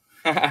whoop.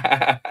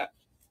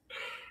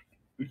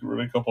 We can run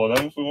a couple of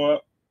them if we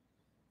want.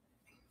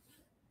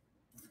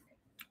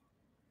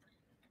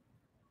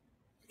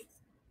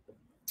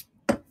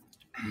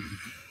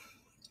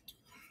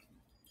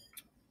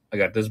 I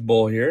got this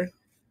bowl here.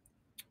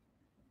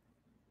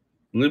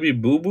 Libby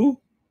Boo Boo.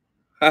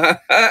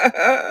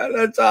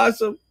 That's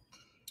awesome.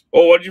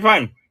 Oh, what'd you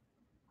find?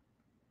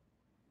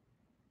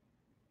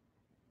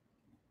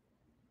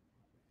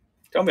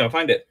 Tell me, I'll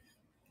find it.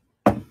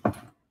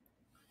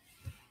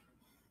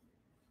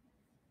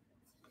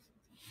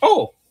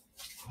 Oh,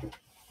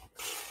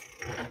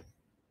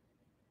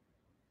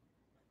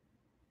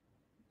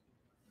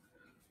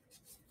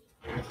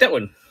 that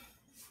one.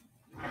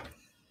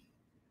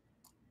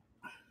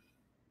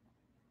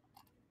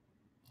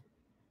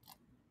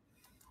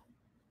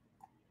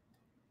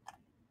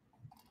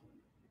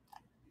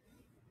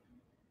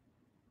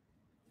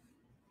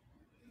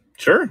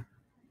 Sure.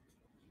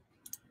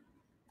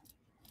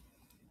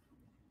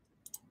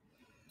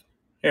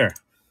 Here.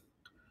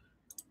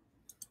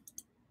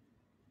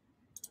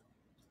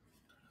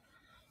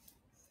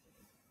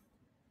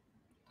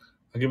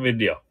 I'll give you a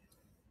deal.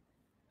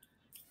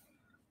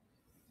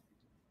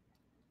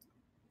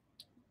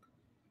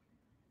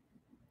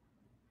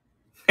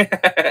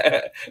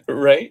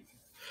 Right?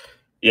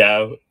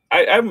 Yeah.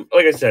 I'm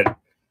like I said,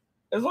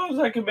 as long as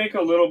I can make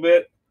a little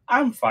bit,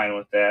 I'm fine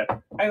with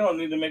that. I don't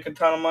need to make a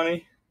ton of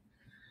money.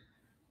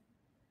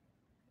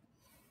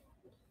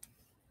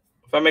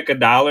 If I make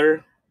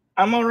 $1,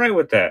 I'm all right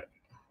with that.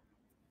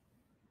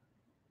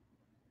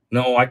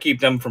 No, I keep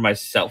them for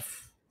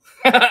myself.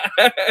 My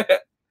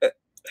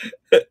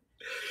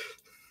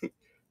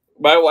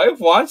wife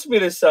wants me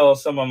to sell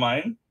some of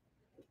mine,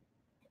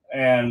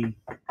 and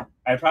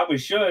I probably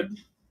should,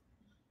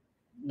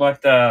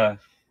 but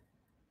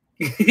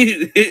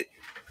if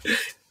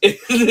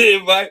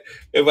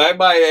I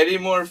buy any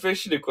more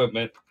fishing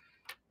equipment,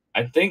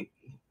 I think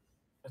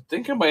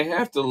I might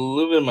have to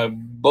live in my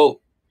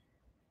boat.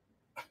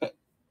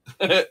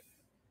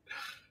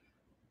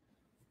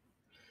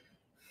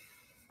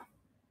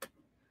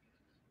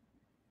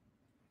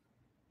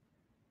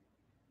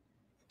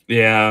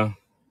 Yeah,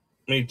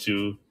 me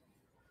too.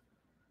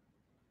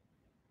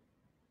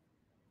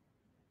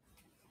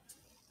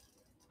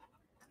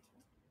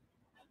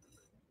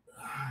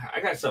 I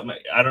got something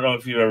I don't know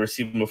if you've ever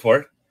seen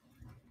before.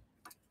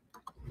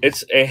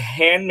 It's a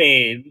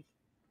handmade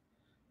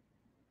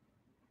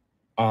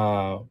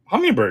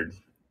hummingbird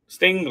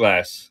stained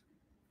glass.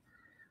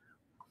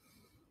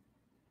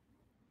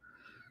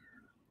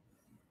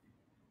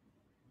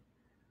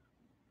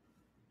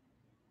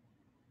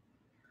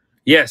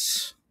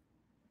 Yes,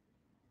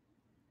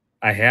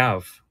 I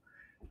have.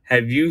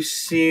 Have you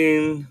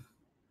seen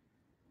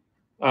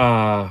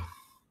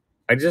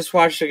I just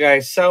watched a guy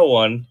sell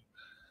one.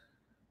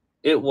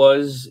 It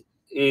was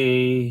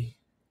a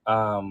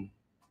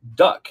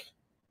duck.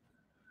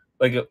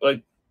 Like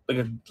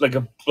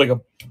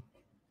a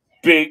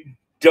big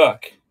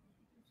duck.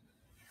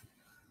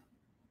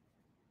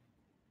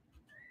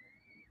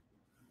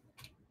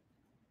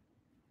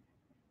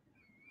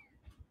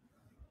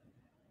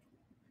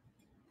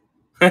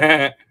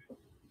 I've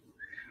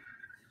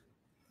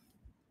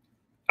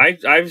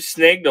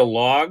snagged a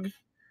log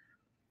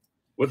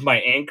with my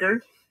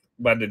anchor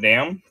by the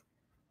dam,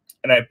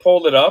 and I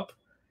pulled it up,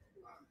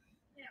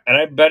 and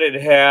I bet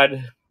it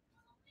had,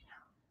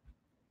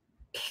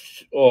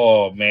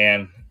 oh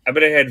man, I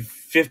bet it had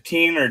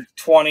 15 or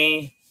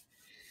 20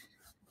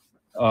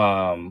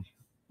 um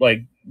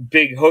like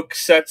big hook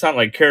sets on,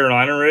 like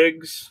Carolina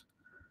rigs,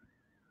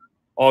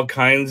 all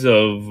kinds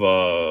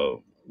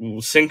of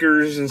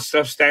sinkers and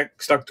stuff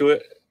stuck to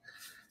it,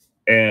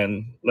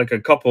 and like a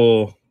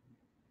couple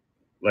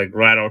like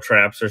rattle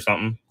traps or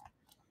something.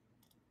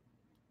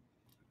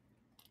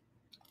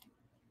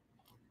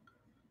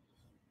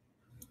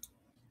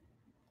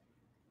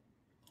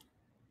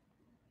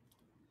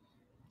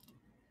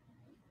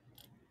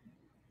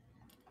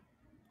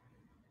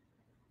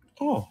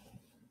 Oh,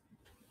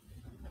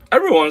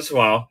 every once in a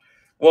while.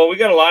 Well, we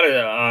got a lot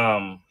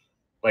of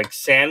like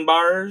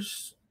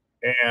sandbars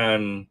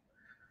and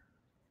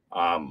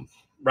um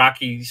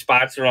rocky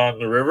spots around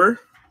the river.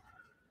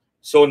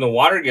 So when the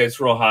water gets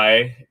real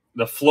high,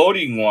 the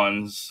floating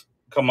ones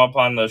come up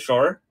on the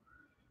shore,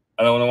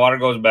 and then when the water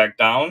goes back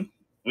down,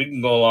 we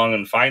can go along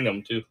and find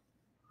them too.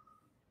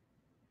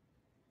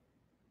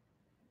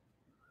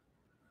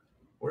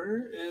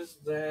 Where is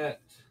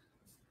that?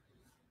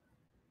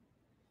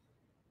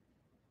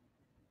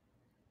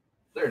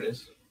 There it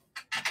is.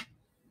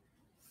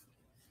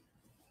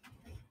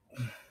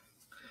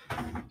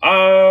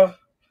 Uh,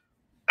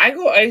 I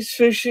go ice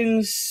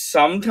fishing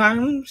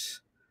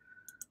sometimes.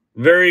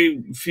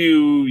 Very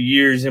few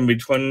years in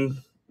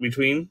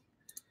between.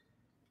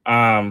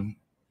 Um,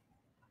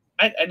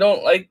 I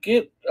don't like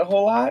it a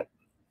whole lot.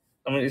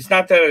 I mean, it's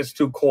not that it's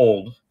too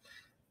cold.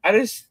 I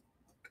just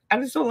I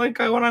just don't like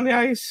going on the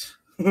ice.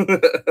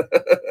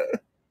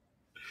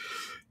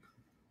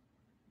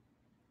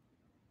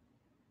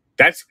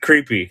 That's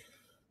creepy.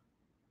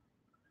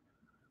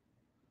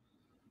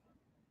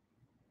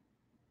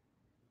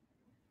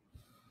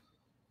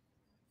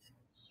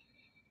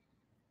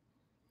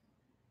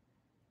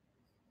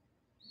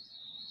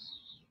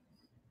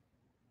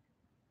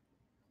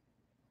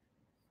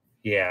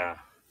 Yeah.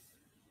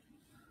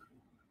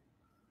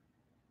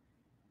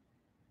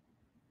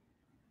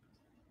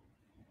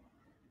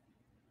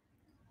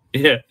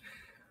 Yeah.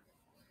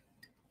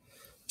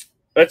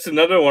 That's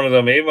another one of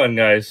them Avon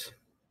guys.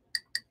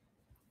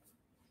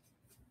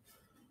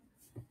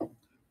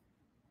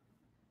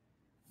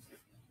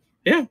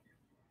 Yeah,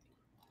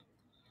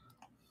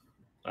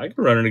 I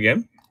can run it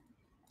again.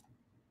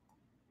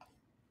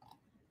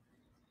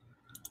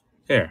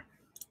 Here.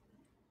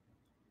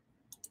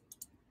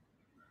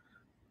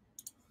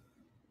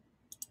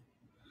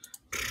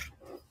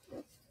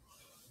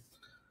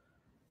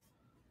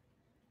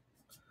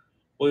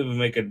 We'll even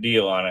make a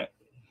deal on it.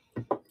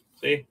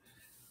 See?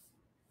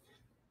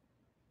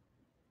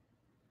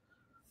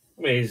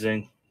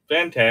 Amazing.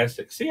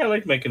 Fantastic. See, I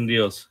like making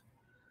deals.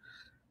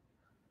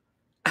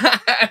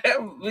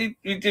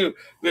 me too.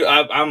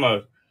 I'm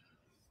a.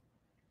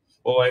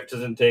 My wife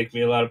doesn't take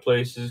me a lot of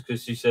places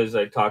because she says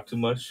I talk too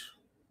much.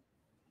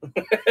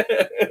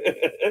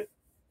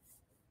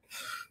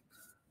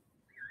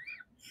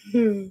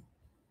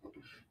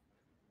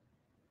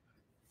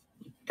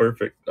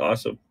 Perfect.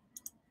 Awesome.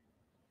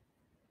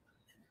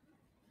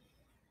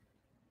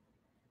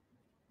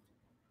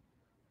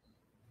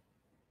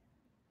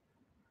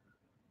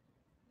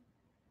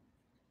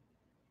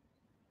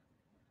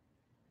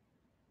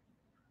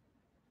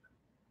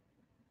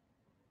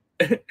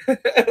 uh,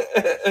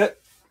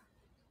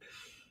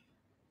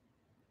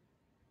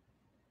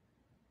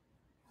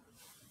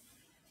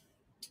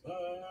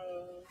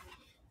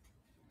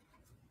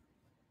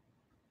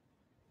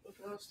 what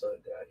else do I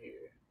got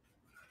here?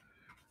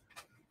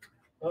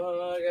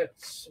 I got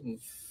some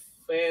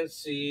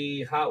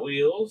fancy Hot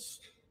Wheels.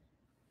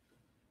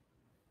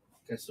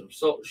 Got some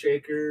salt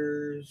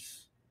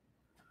shakers.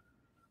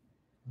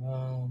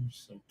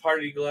 Some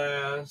party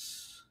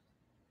glass.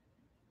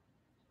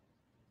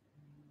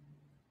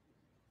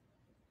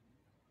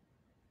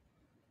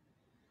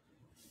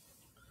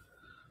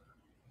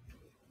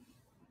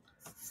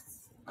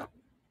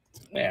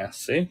 Yeah,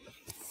 see?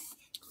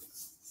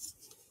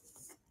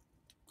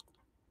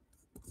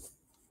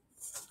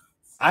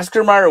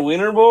 Oscar Mayer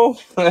Wiener Bowl?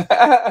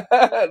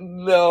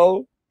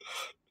 No.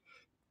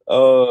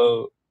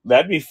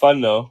 That'd be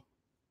fun though.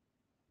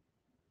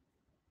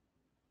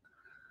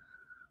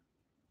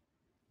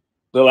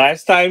 The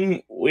last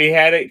time we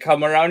had it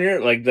come around here,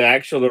 like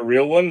the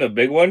real one, the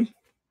big one,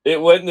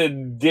 it went in a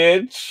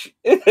ditch.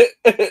 It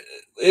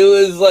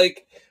was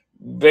like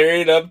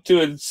buried up to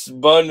its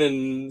bun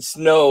in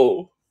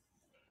snow.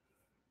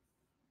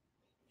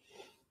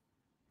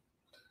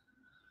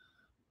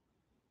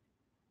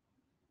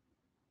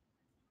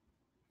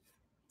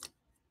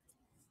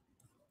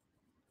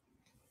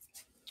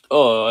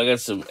 Oh, I got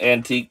some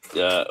antique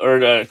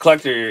or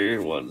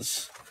collector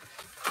ones.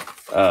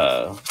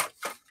 Uh,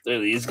 they're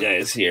these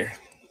guys here.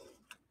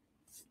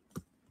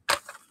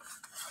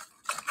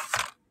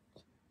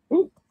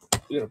 Ooh,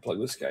 we gotta plug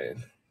this guy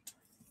in.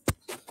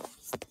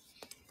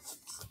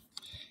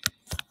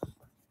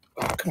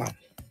 Oh, come on.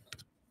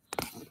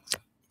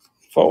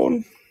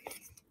 Phone.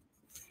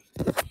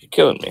 You're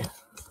killing me.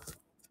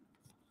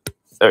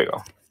 There we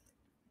go.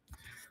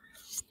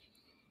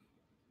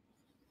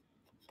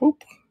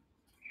 Boop.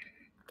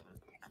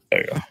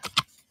 There we go.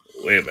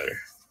 Way better.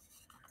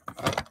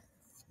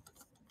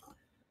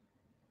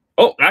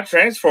 Oh, not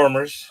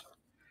Transformers.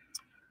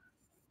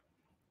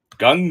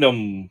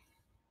 Gundam.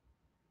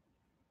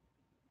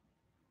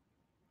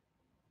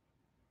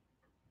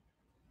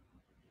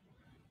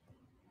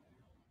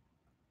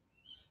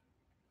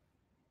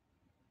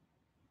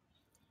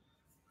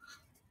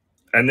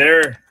 And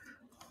they're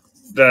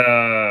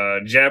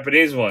the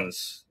Japanese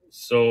ones.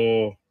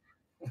 So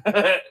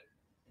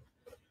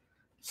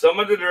some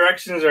of the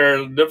directions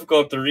are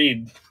difficult to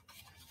read.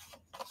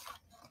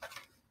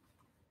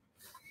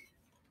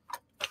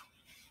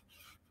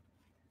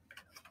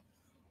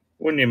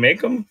 When you make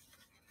them,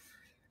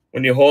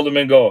 when you hold them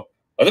and go,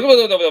 I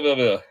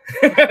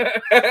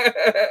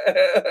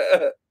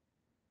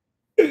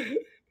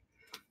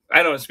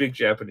don't speak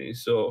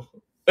Japanese, so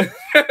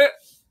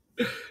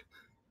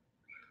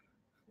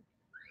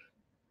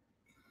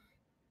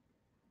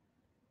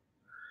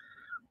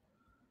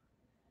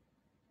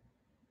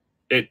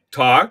it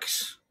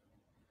talks.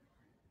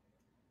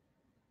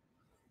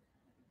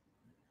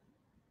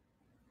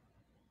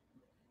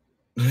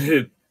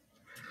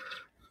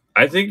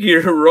 I think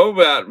your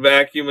robot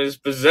vacuum is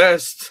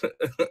possessed.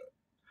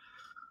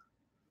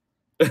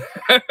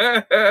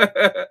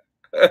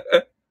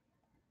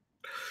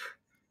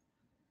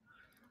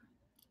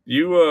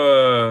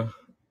 you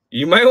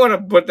you might want to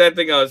put that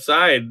thing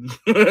outside.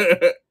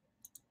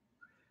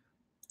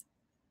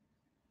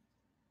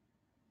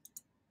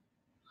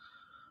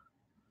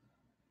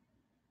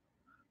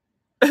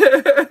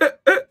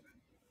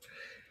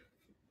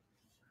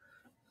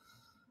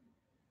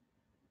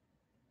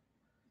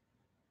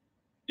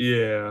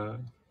 Yeah.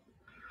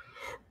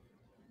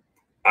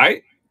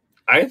 I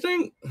I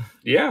think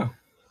yeah.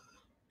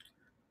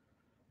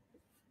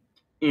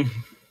 Mm.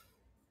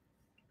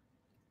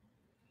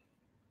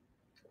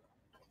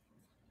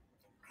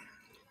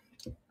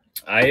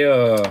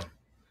 I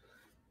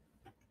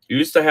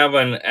used to have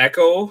an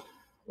Echo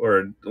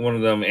or one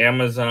of them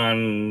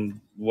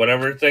Amazon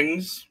whatever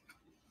things,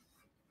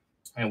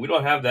 and we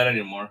don't have that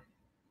anymore.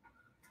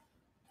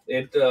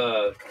 It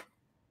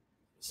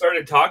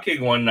started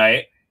talking one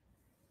night,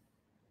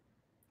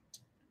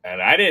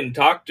 and I didn't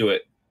talk to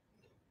it,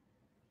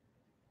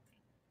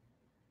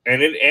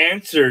 and it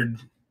answered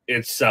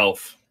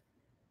itself.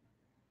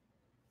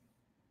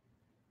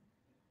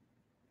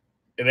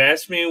 It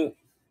asked me.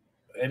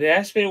 It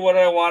asked me what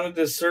I wanted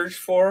to search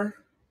for,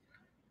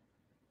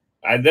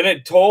 and then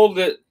it told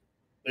it.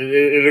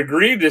 It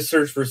agreed to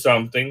search for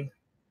something,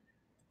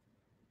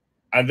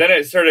 and then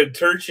it started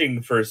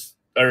searching for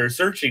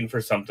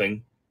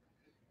something,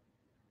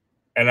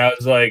 and I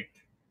was like,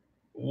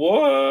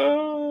 "What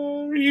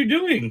are you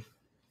doing?"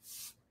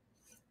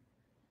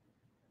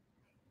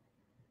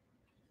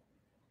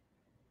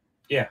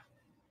 Yeah.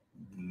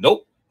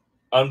 Nope.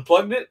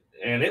 Unplugged it,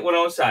 and it went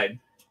outside.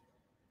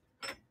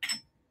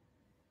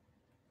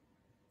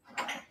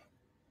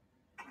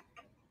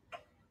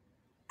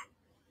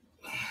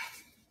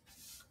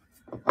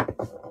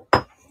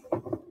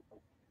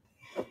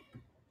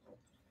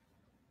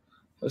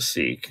 Let's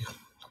see. Can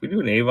we do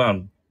an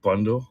Avon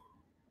bundle?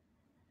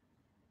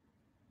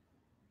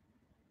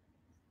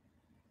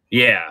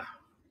 Yeah.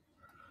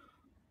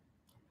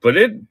 But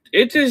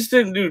it just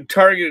didn't do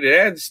targeted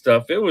ad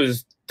stuff. It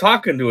was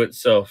talking to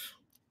itself.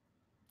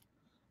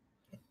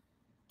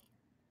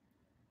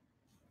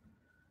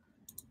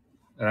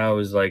 And I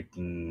was like,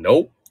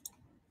 nope,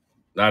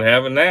 not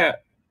having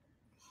that.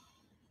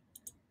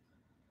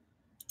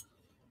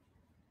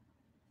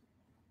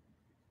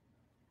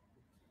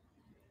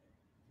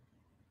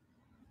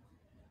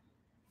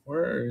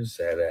 Where is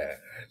that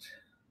at?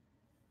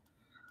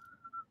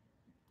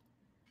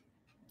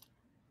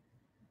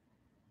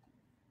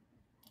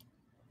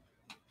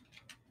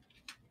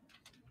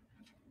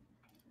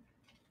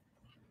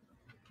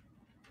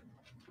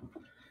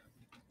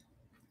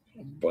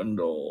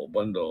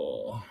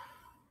 Bundle.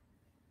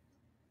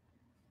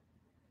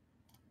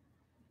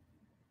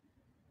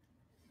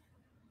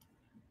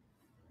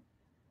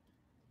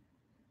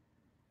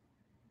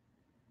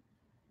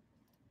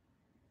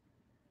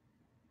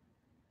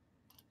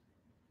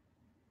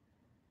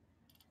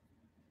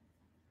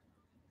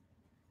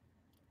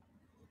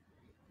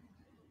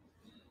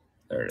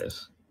 There it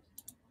is.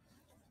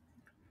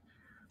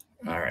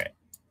 All right.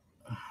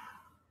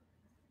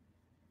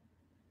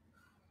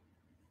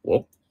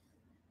 Whoop.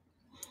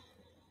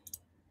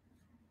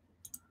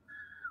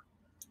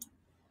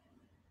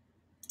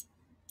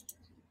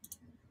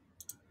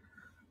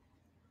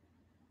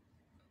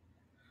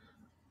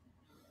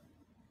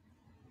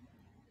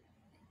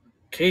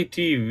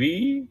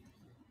 KTV.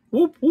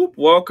 Whoop whoop.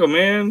 Welcome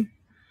in.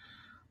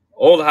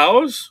 Old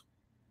house.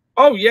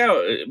 Oh yeah,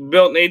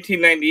 built in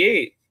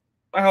 1898.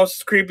 My house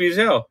is creepy as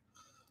hell.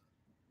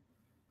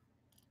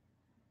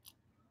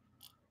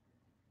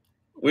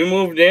 We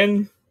moved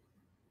in.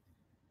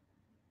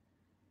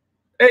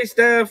 Hey,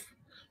 Steph.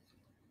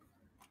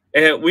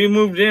 And we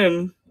moved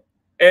in,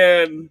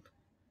 and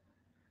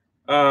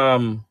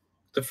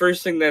the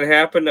first thing that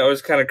happened that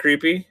was kind of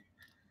creepy.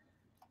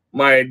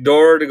 My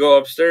door to go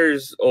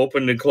upstairs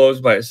opened and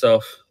closed by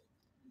itself.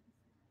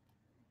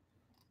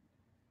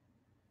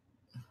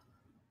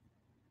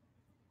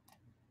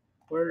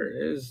 Where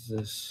is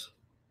this?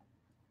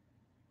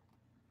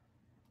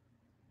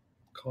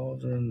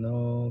 Cauldron,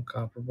 no.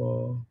 Copper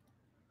ball.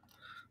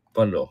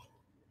 Bundle.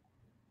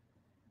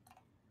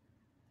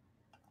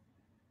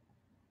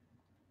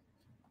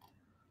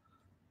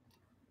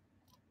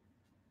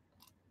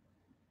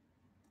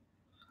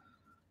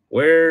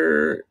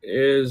 Where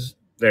is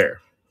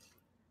there?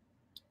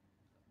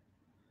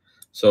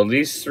 So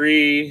these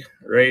three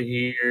right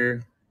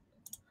here,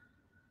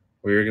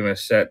 we're going to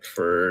set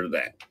for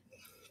that.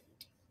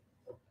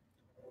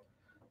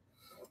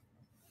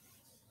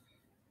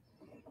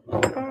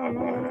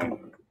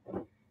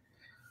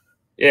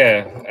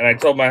 Yeah, and I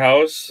told my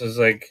house, I was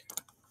like,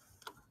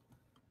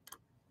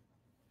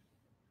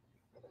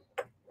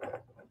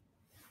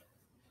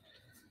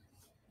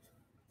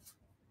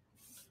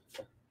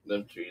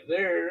 them three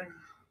there.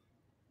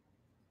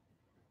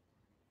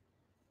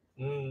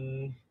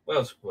 What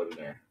else put in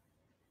there?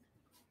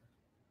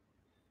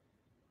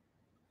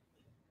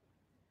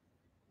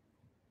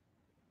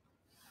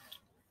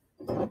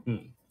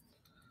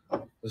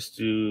 Let's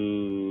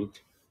do.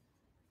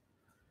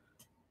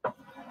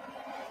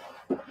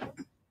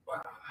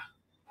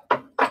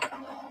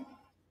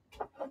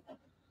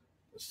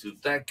 Let's do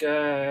that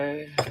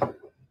guy.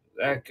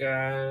 That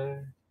guy.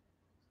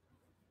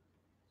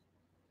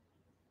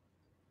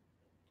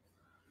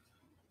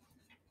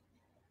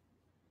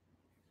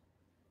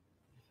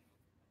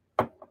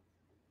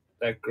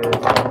 That girl.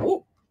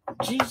 Oh,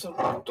 jeez,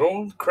 I'm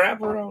throwing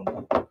crap around.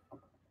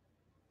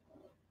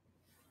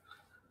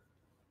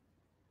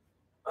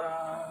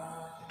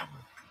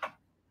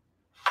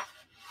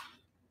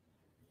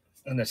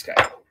 And this guy.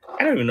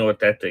 I don't even know what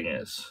that thing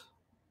is.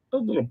 A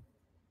little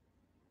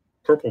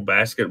purple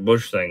basket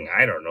bush thing.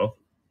 I don't know.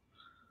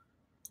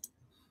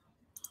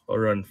 I'll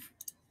run.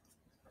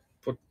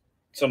 Put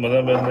some of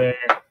them in there.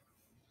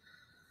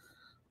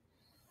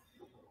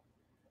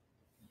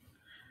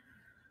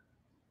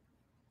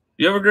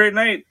 You have a great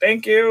night.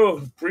 Thank you.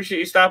 Appreciate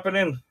you stopping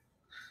in.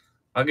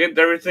 I'll get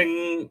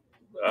everything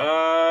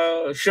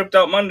shipped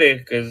out Monday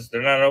because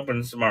they're not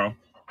open tomorrow.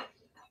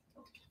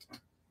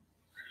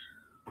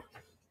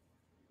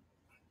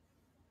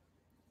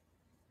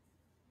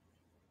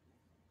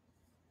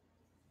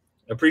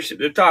 Appreciate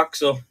the talk.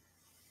 So,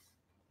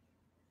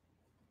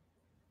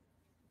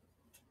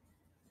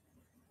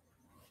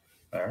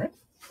 all right.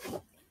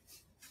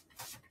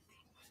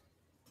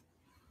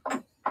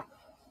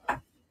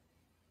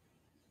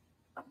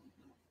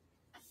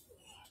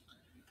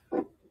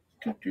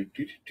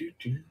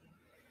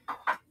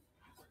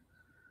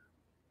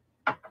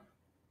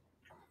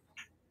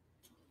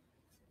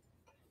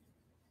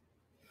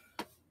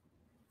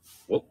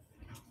 Whoop.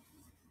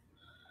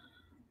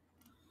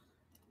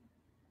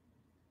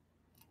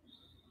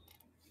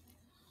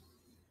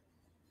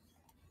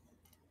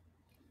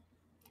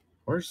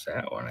 Where's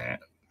that one at?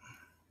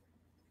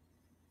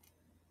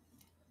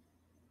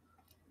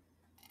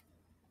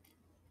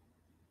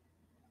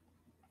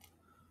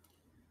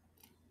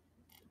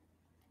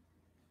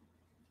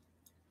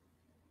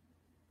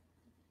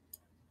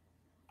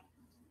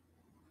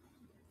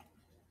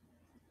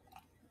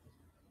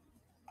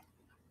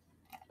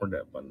 Where'd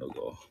that bundle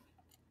go?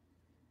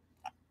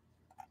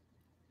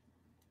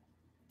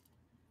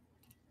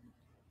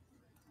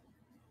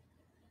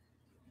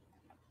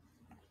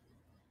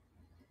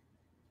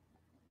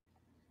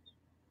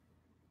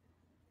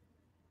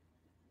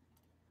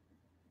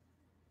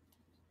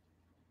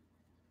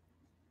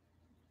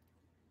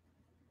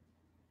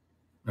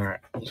 All right,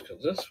 let's go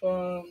this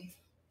one.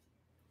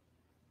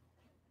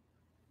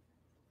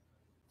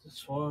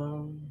 This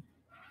one.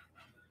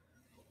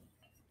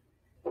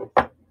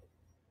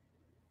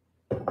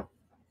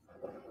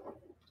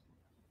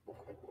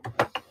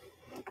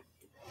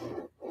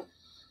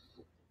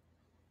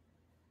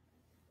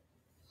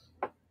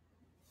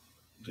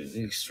 Do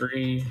these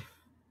three.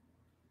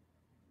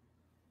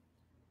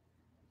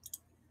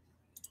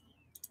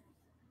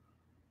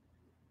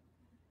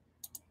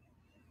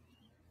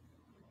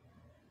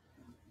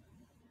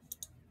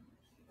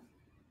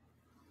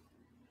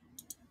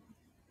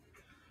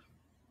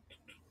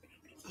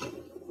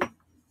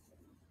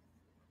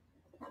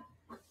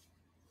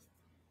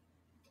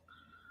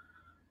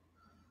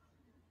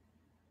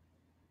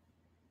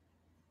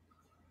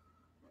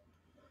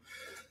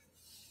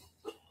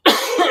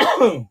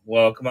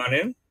 Well, come on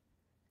in.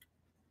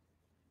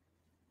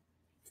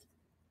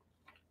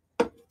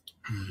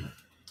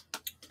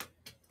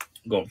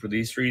 Going for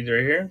these three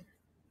right here.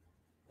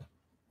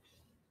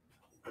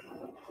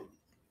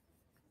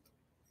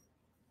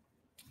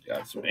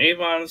 Got some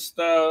Avon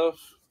stuff.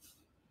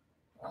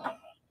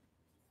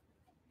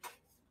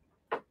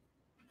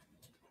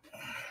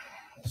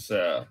 It's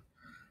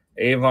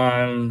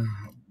Avon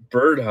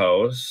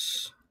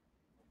Birdhouse.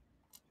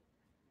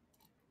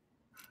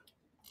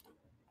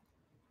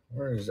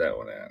 Where is that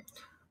one at?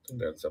 I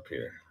think that's up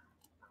here.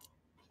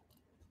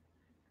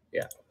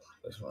 Yeah,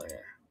 this one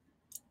here.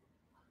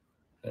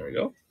 There we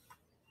go.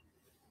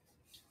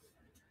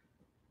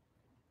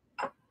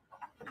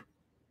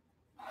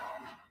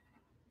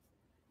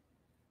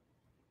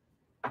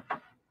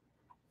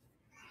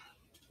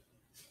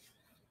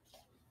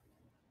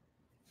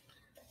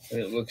 And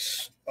it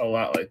looks a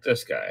lot like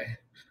this guy.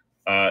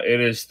 It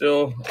is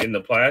still in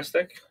the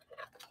plastic.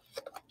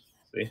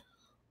 See?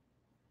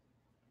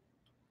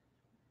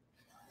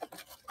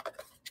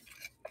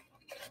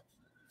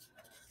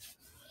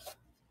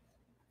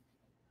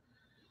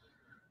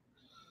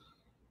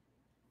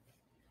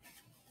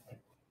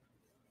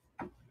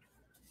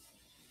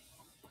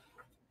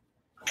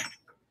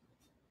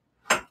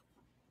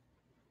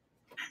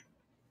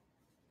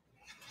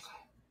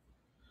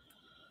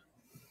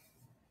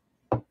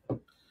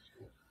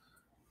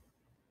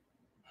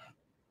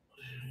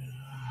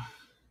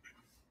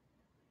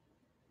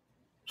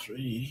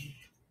 Three.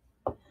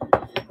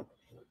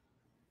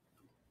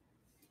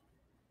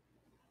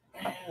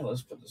 And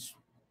let's put this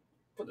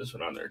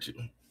one on there too.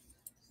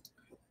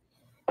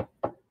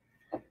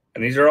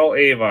 And these are all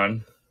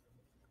Avon.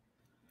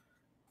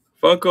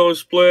 Funko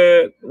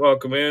split.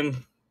 Welcome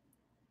in.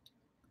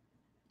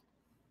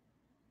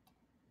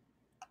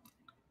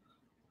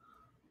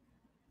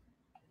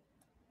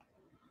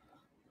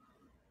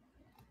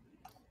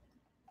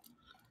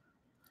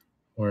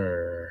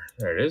 Where?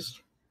 There it is.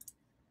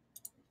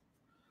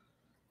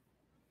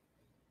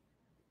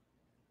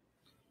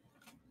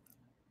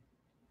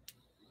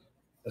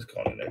 Let's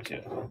go in there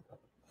too.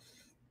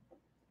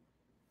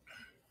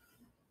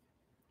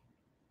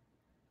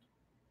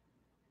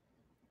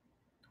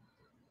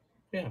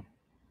 Yeah.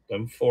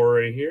 Them four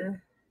right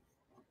here.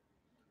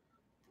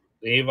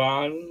 The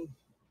Avon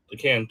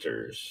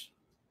decanters.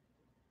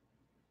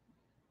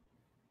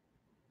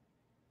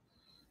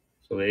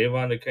 So the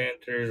Avon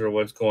decanters are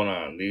what's going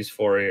on. These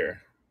four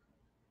here.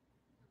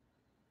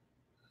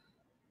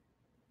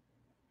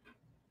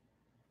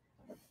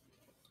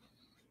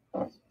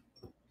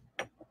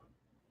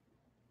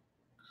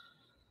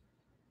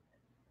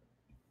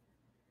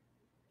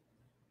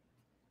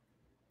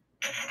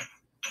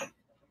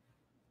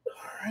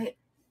 Alright.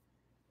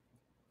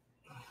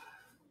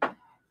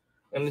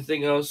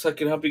 Anything else I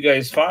can help you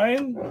guys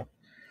find?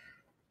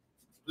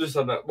 Just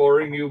I'm not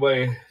boring you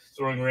by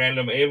throwing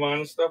random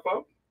Avon stuff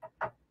up.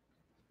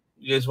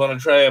 You guys want to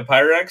try a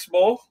Pyrex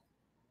bowl?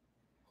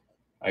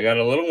 I got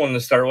a little one to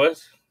start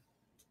with.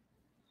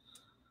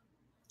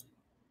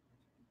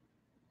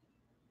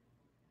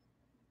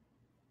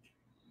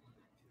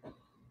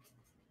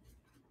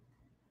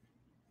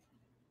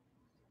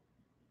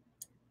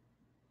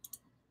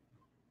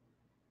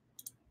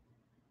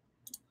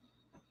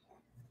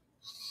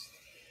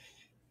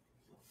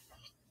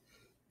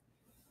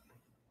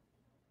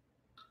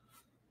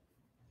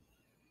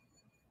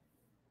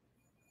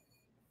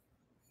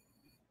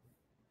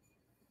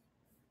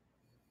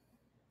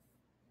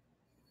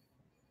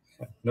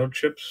 No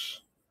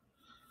chips,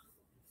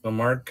 no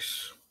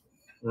marks.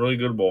 Really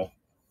good bowl.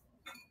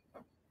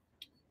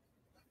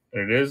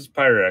 And it is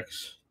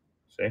Pyrex.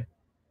 See?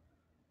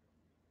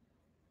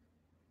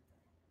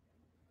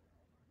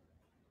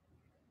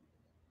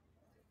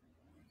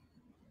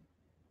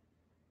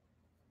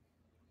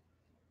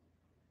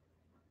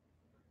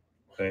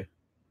 See?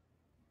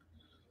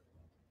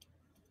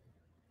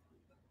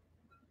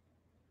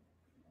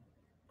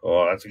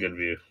 Oh, that's a good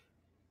view.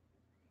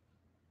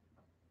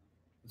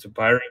 It's a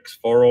Pyrex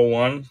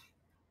 401.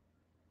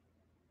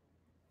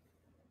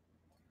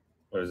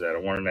 What is that? A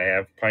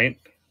 1.5 pint?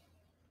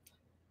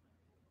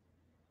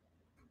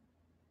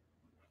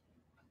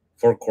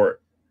 4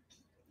 quart.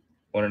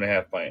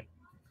 1.5 pint.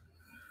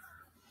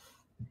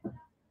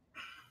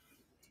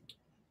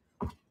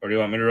 Or do you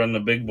want me to run the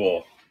big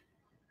bowl?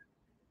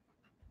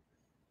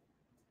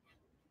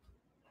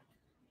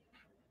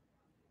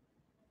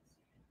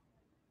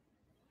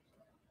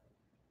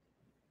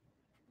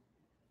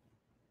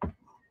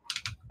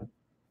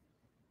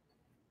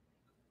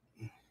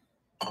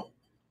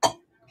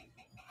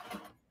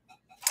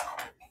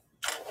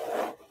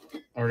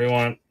 Or do you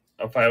want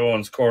a 5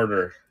 ounce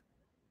quarter?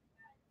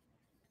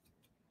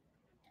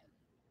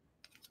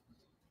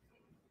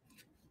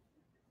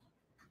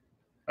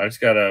 I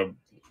just got a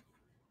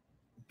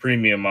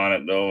premium on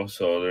it though,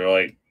 so they're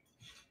like,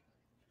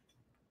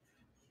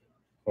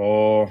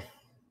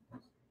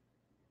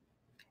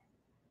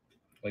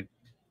 like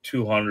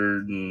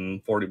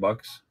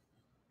 $240.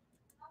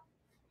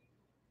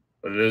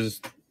 But it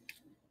is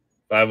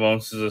 5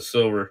 ounces of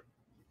silver.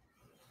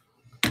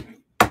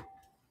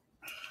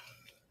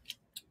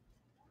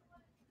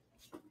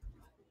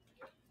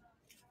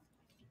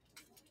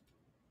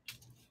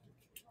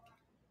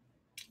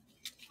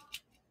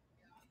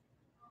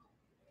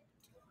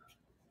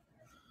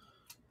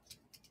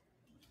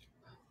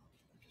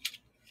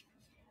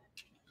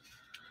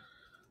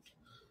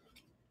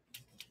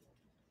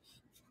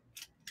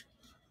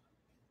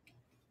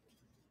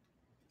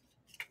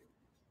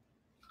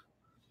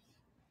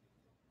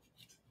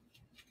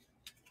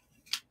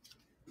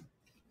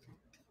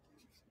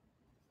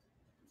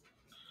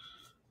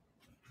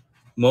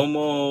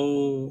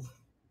 Momo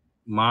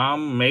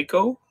Mom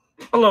Mako.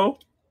 Hello.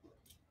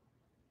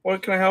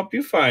 What can I help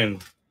you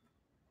find?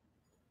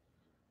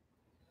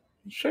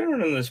 Sharing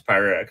in this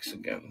Pyrex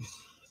again.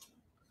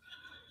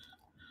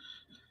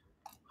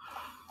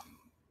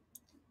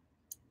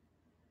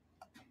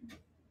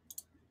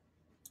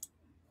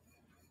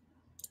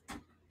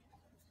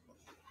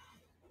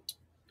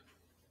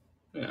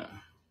 Yeah.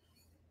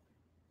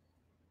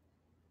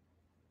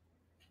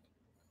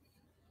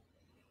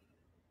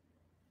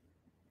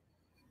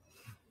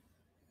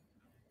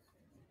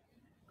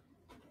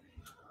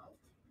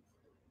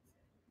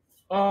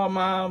 Oh,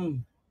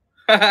 Mom.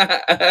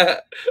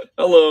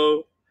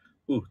 Hello.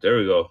 Ooh, there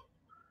we go.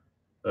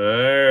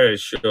 There it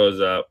shows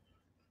up.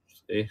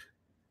 See?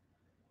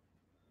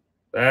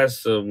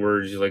 That's the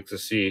words you like to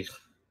see.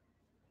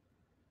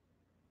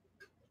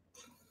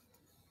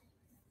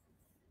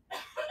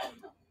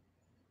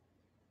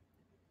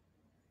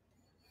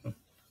 All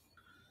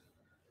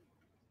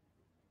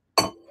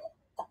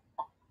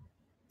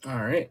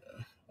right.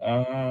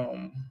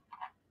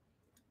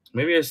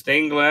 Maybe a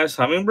stained glass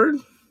hummingbird?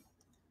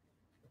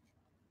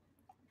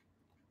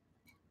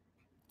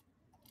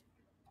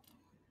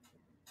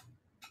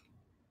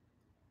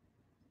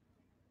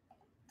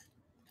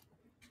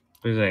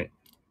 What do you think?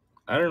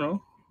 I don't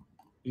know.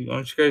 Why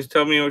don't you guys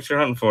tell me what you're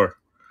hunting for?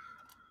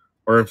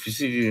 Or if you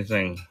see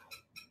anything.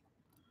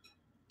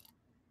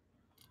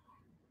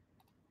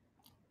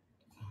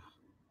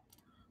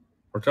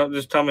 Or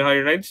just tell me how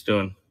your night's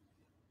doing.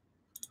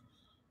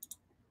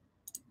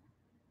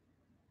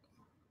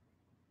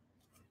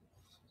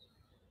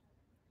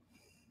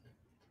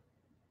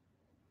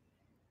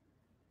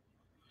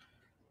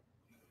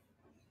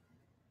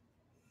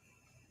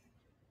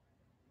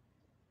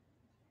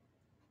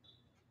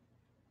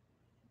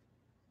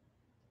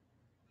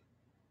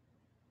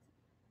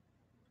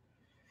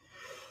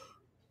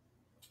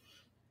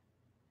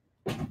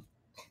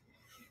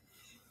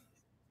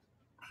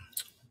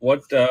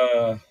 What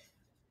trying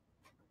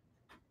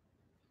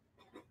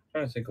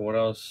to think of what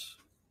else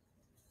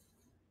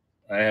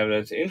I have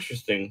that's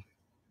interesting.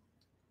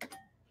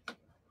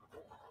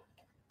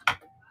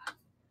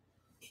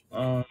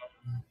 Uh,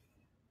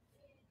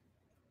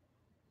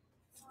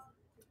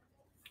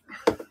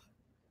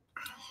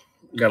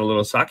 got a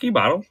little sake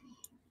bottle.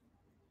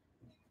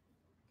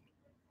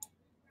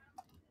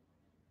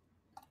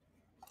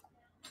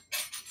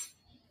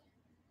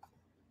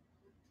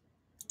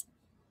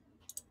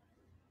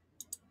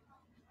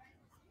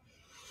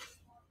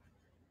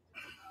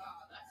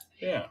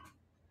 Yeah.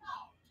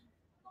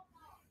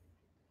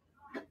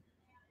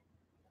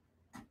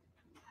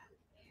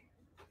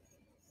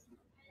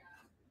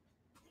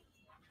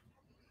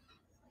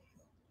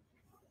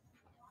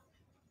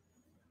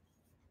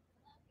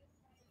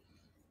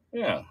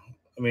 Yeah.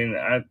 I mean,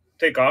 I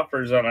take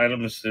offers on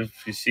items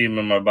if you see them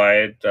in my buy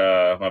it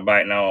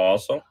now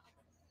also.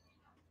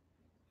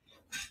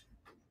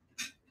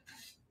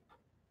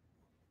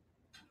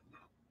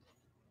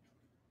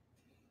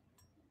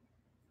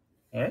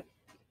 All right.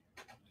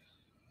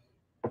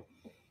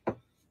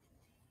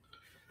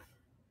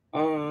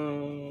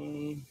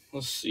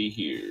 Let's see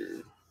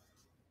here.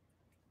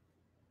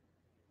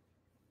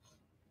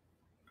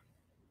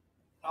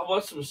 How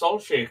about some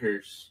salt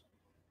shakers?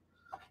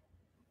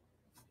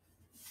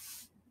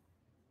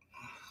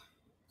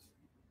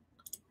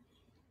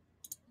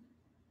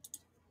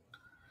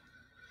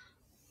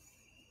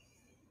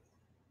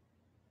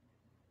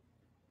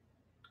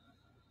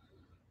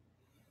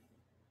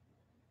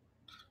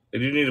 They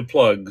do need the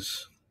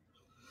plugs.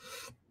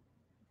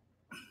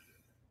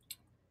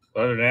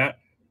 Other than that,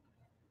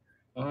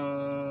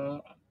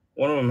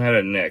 one of them had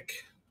a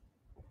nick.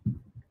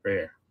 Right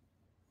here.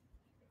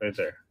 Right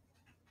there.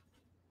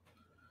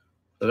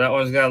 So that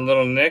one's got a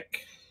little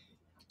nick.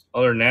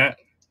 Other than that,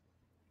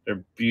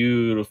 they're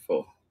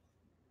beautiful.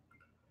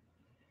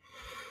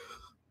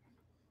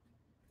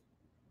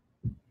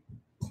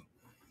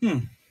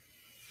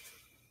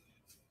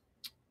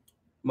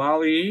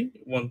 Molly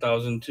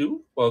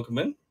 1002, welcome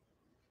in.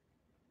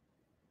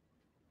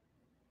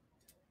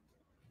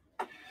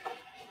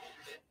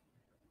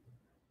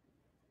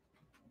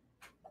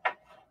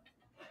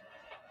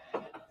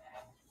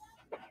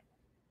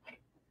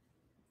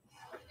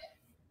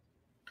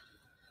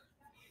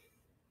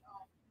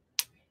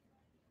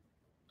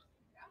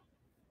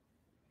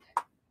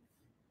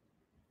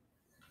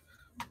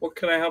 What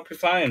can I help you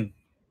find?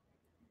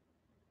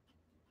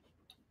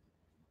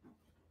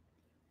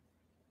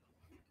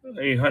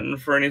 Are you hunting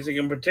for anything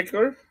in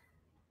particular?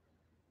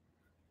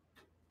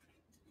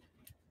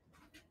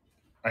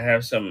 I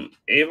have some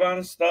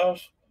Avon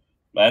stuff,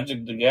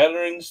 Magic the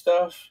Gathering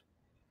stuff,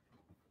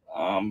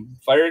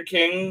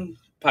 FireKing,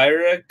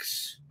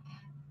 Pyrex,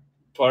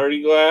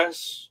 Party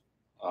Glass,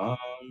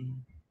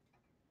 um,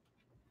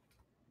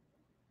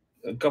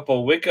 a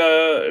couple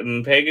Wicca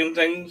and pagan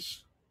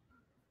things,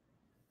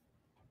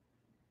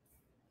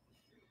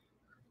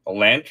 a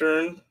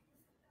lantern.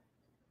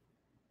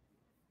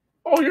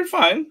 Oh, you're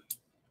fine.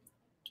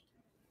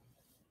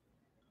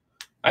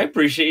 I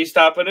appreciate you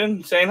stopping in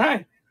and saying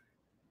hi.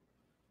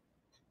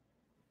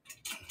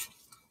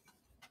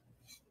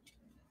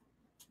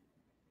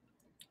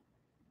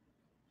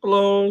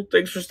 Hello,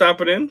 thanks for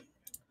stopping in.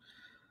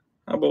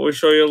 How about we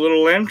show you a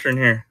little lantern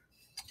here?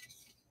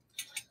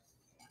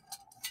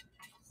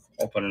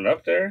 Open it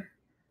up there.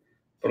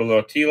 Put a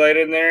little tea light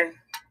in there.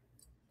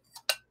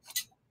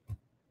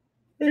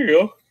 There you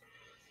go.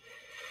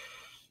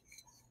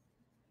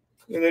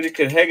 And then you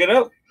can hang it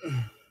up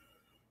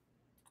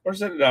or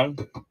set it down.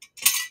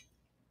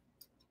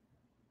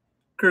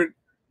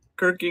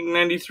 FireKing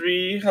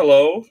 93,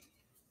 hello.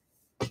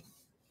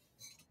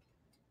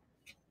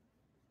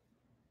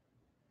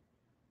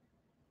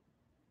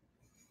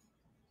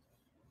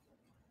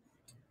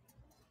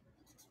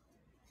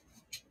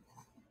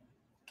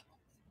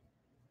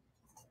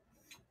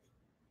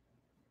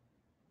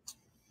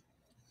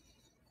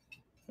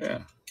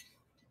 Yeah.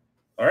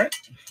 All right.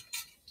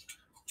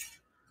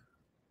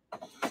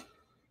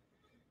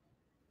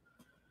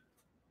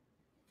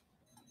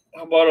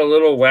 How about a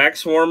little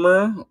wax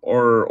warmer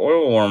or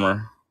oil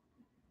warmer?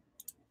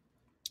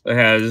 It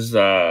has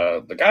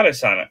the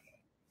goddess on it.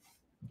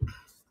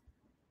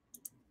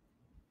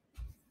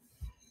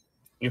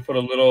 You put a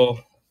little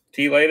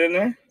tea light in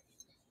there,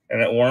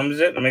 and it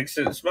warms it and makes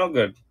it smell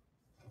good.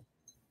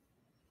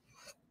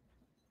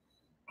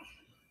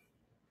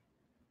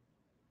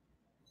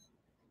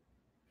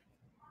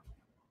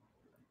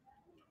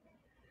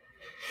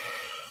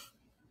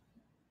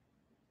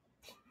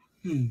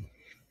 What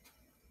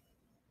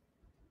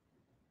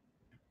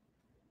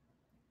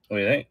do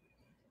you think?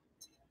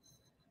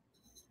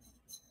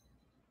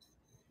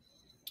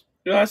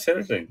 You know, that's the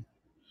other thing.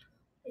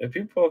 If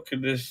people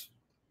could just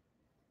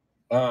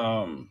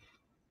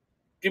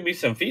give me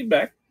some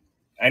feedback,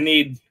 I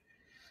need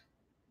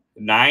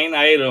 9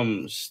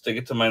 items to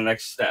get to my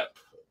next step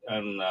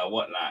and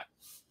whatnot.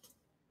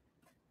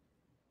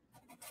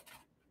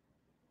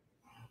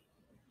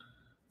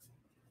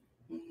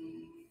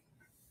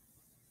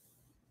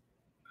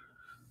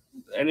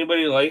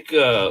 Anybody like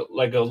a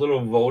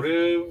little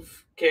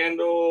votive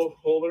candle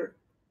holder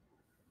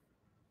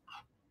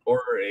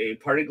or a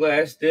party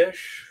glass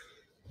dish?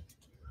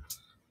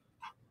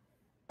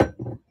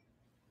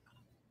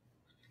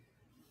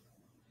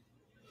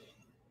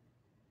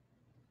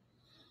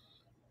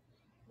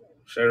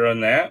 Should I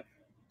run that?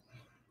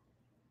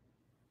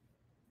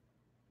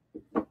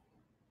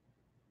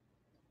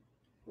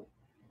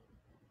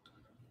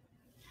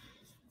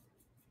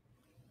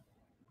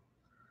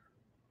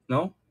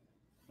 No?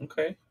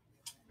 Okay.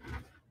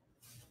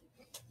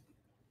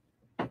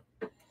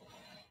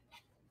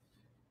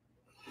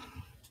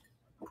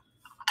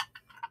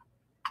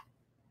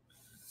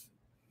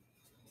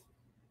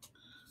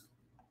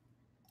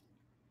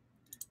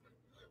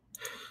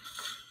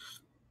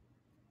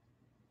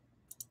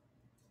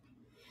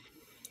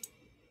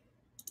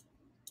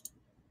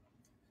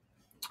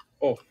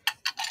 Oh,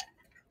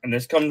 and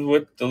this comes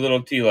with the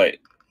little tea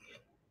light.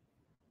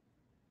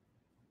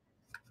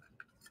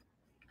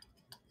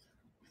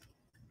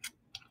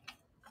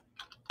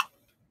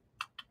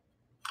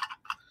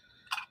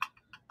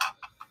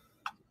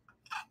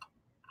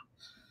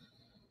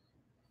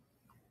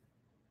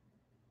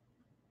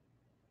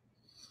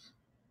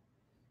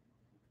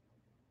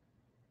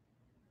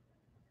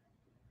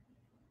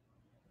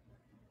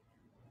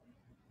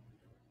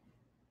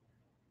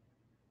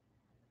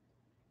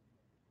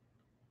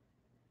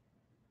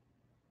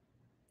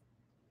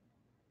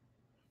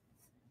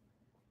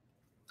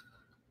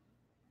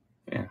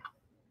 Yeah.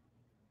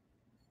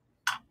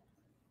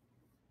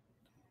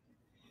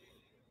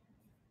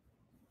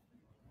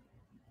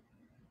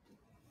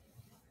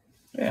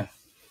 Yeah.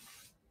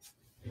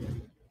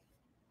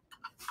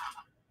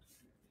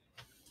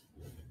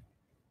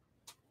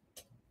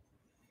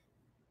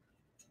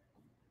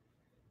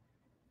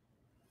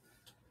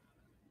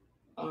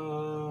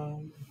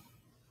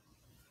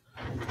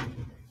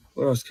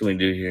 What else can we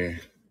do here?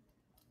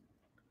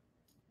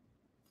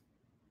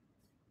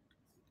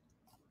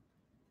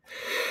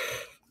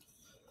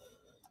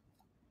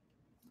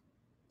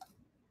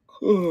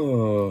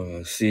 Oh,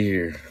 let's see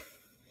here.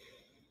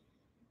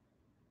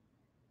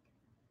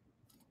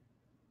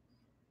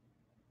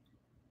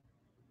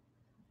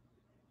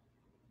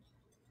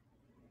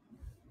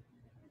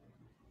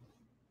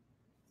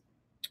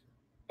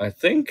 I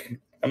think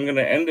I'm going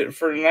to end it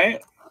for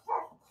tonight.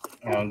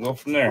 I'll go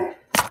from there.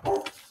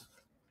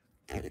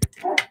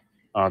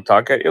 I'll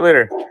talk at you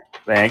later.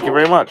 Thank you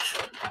very much.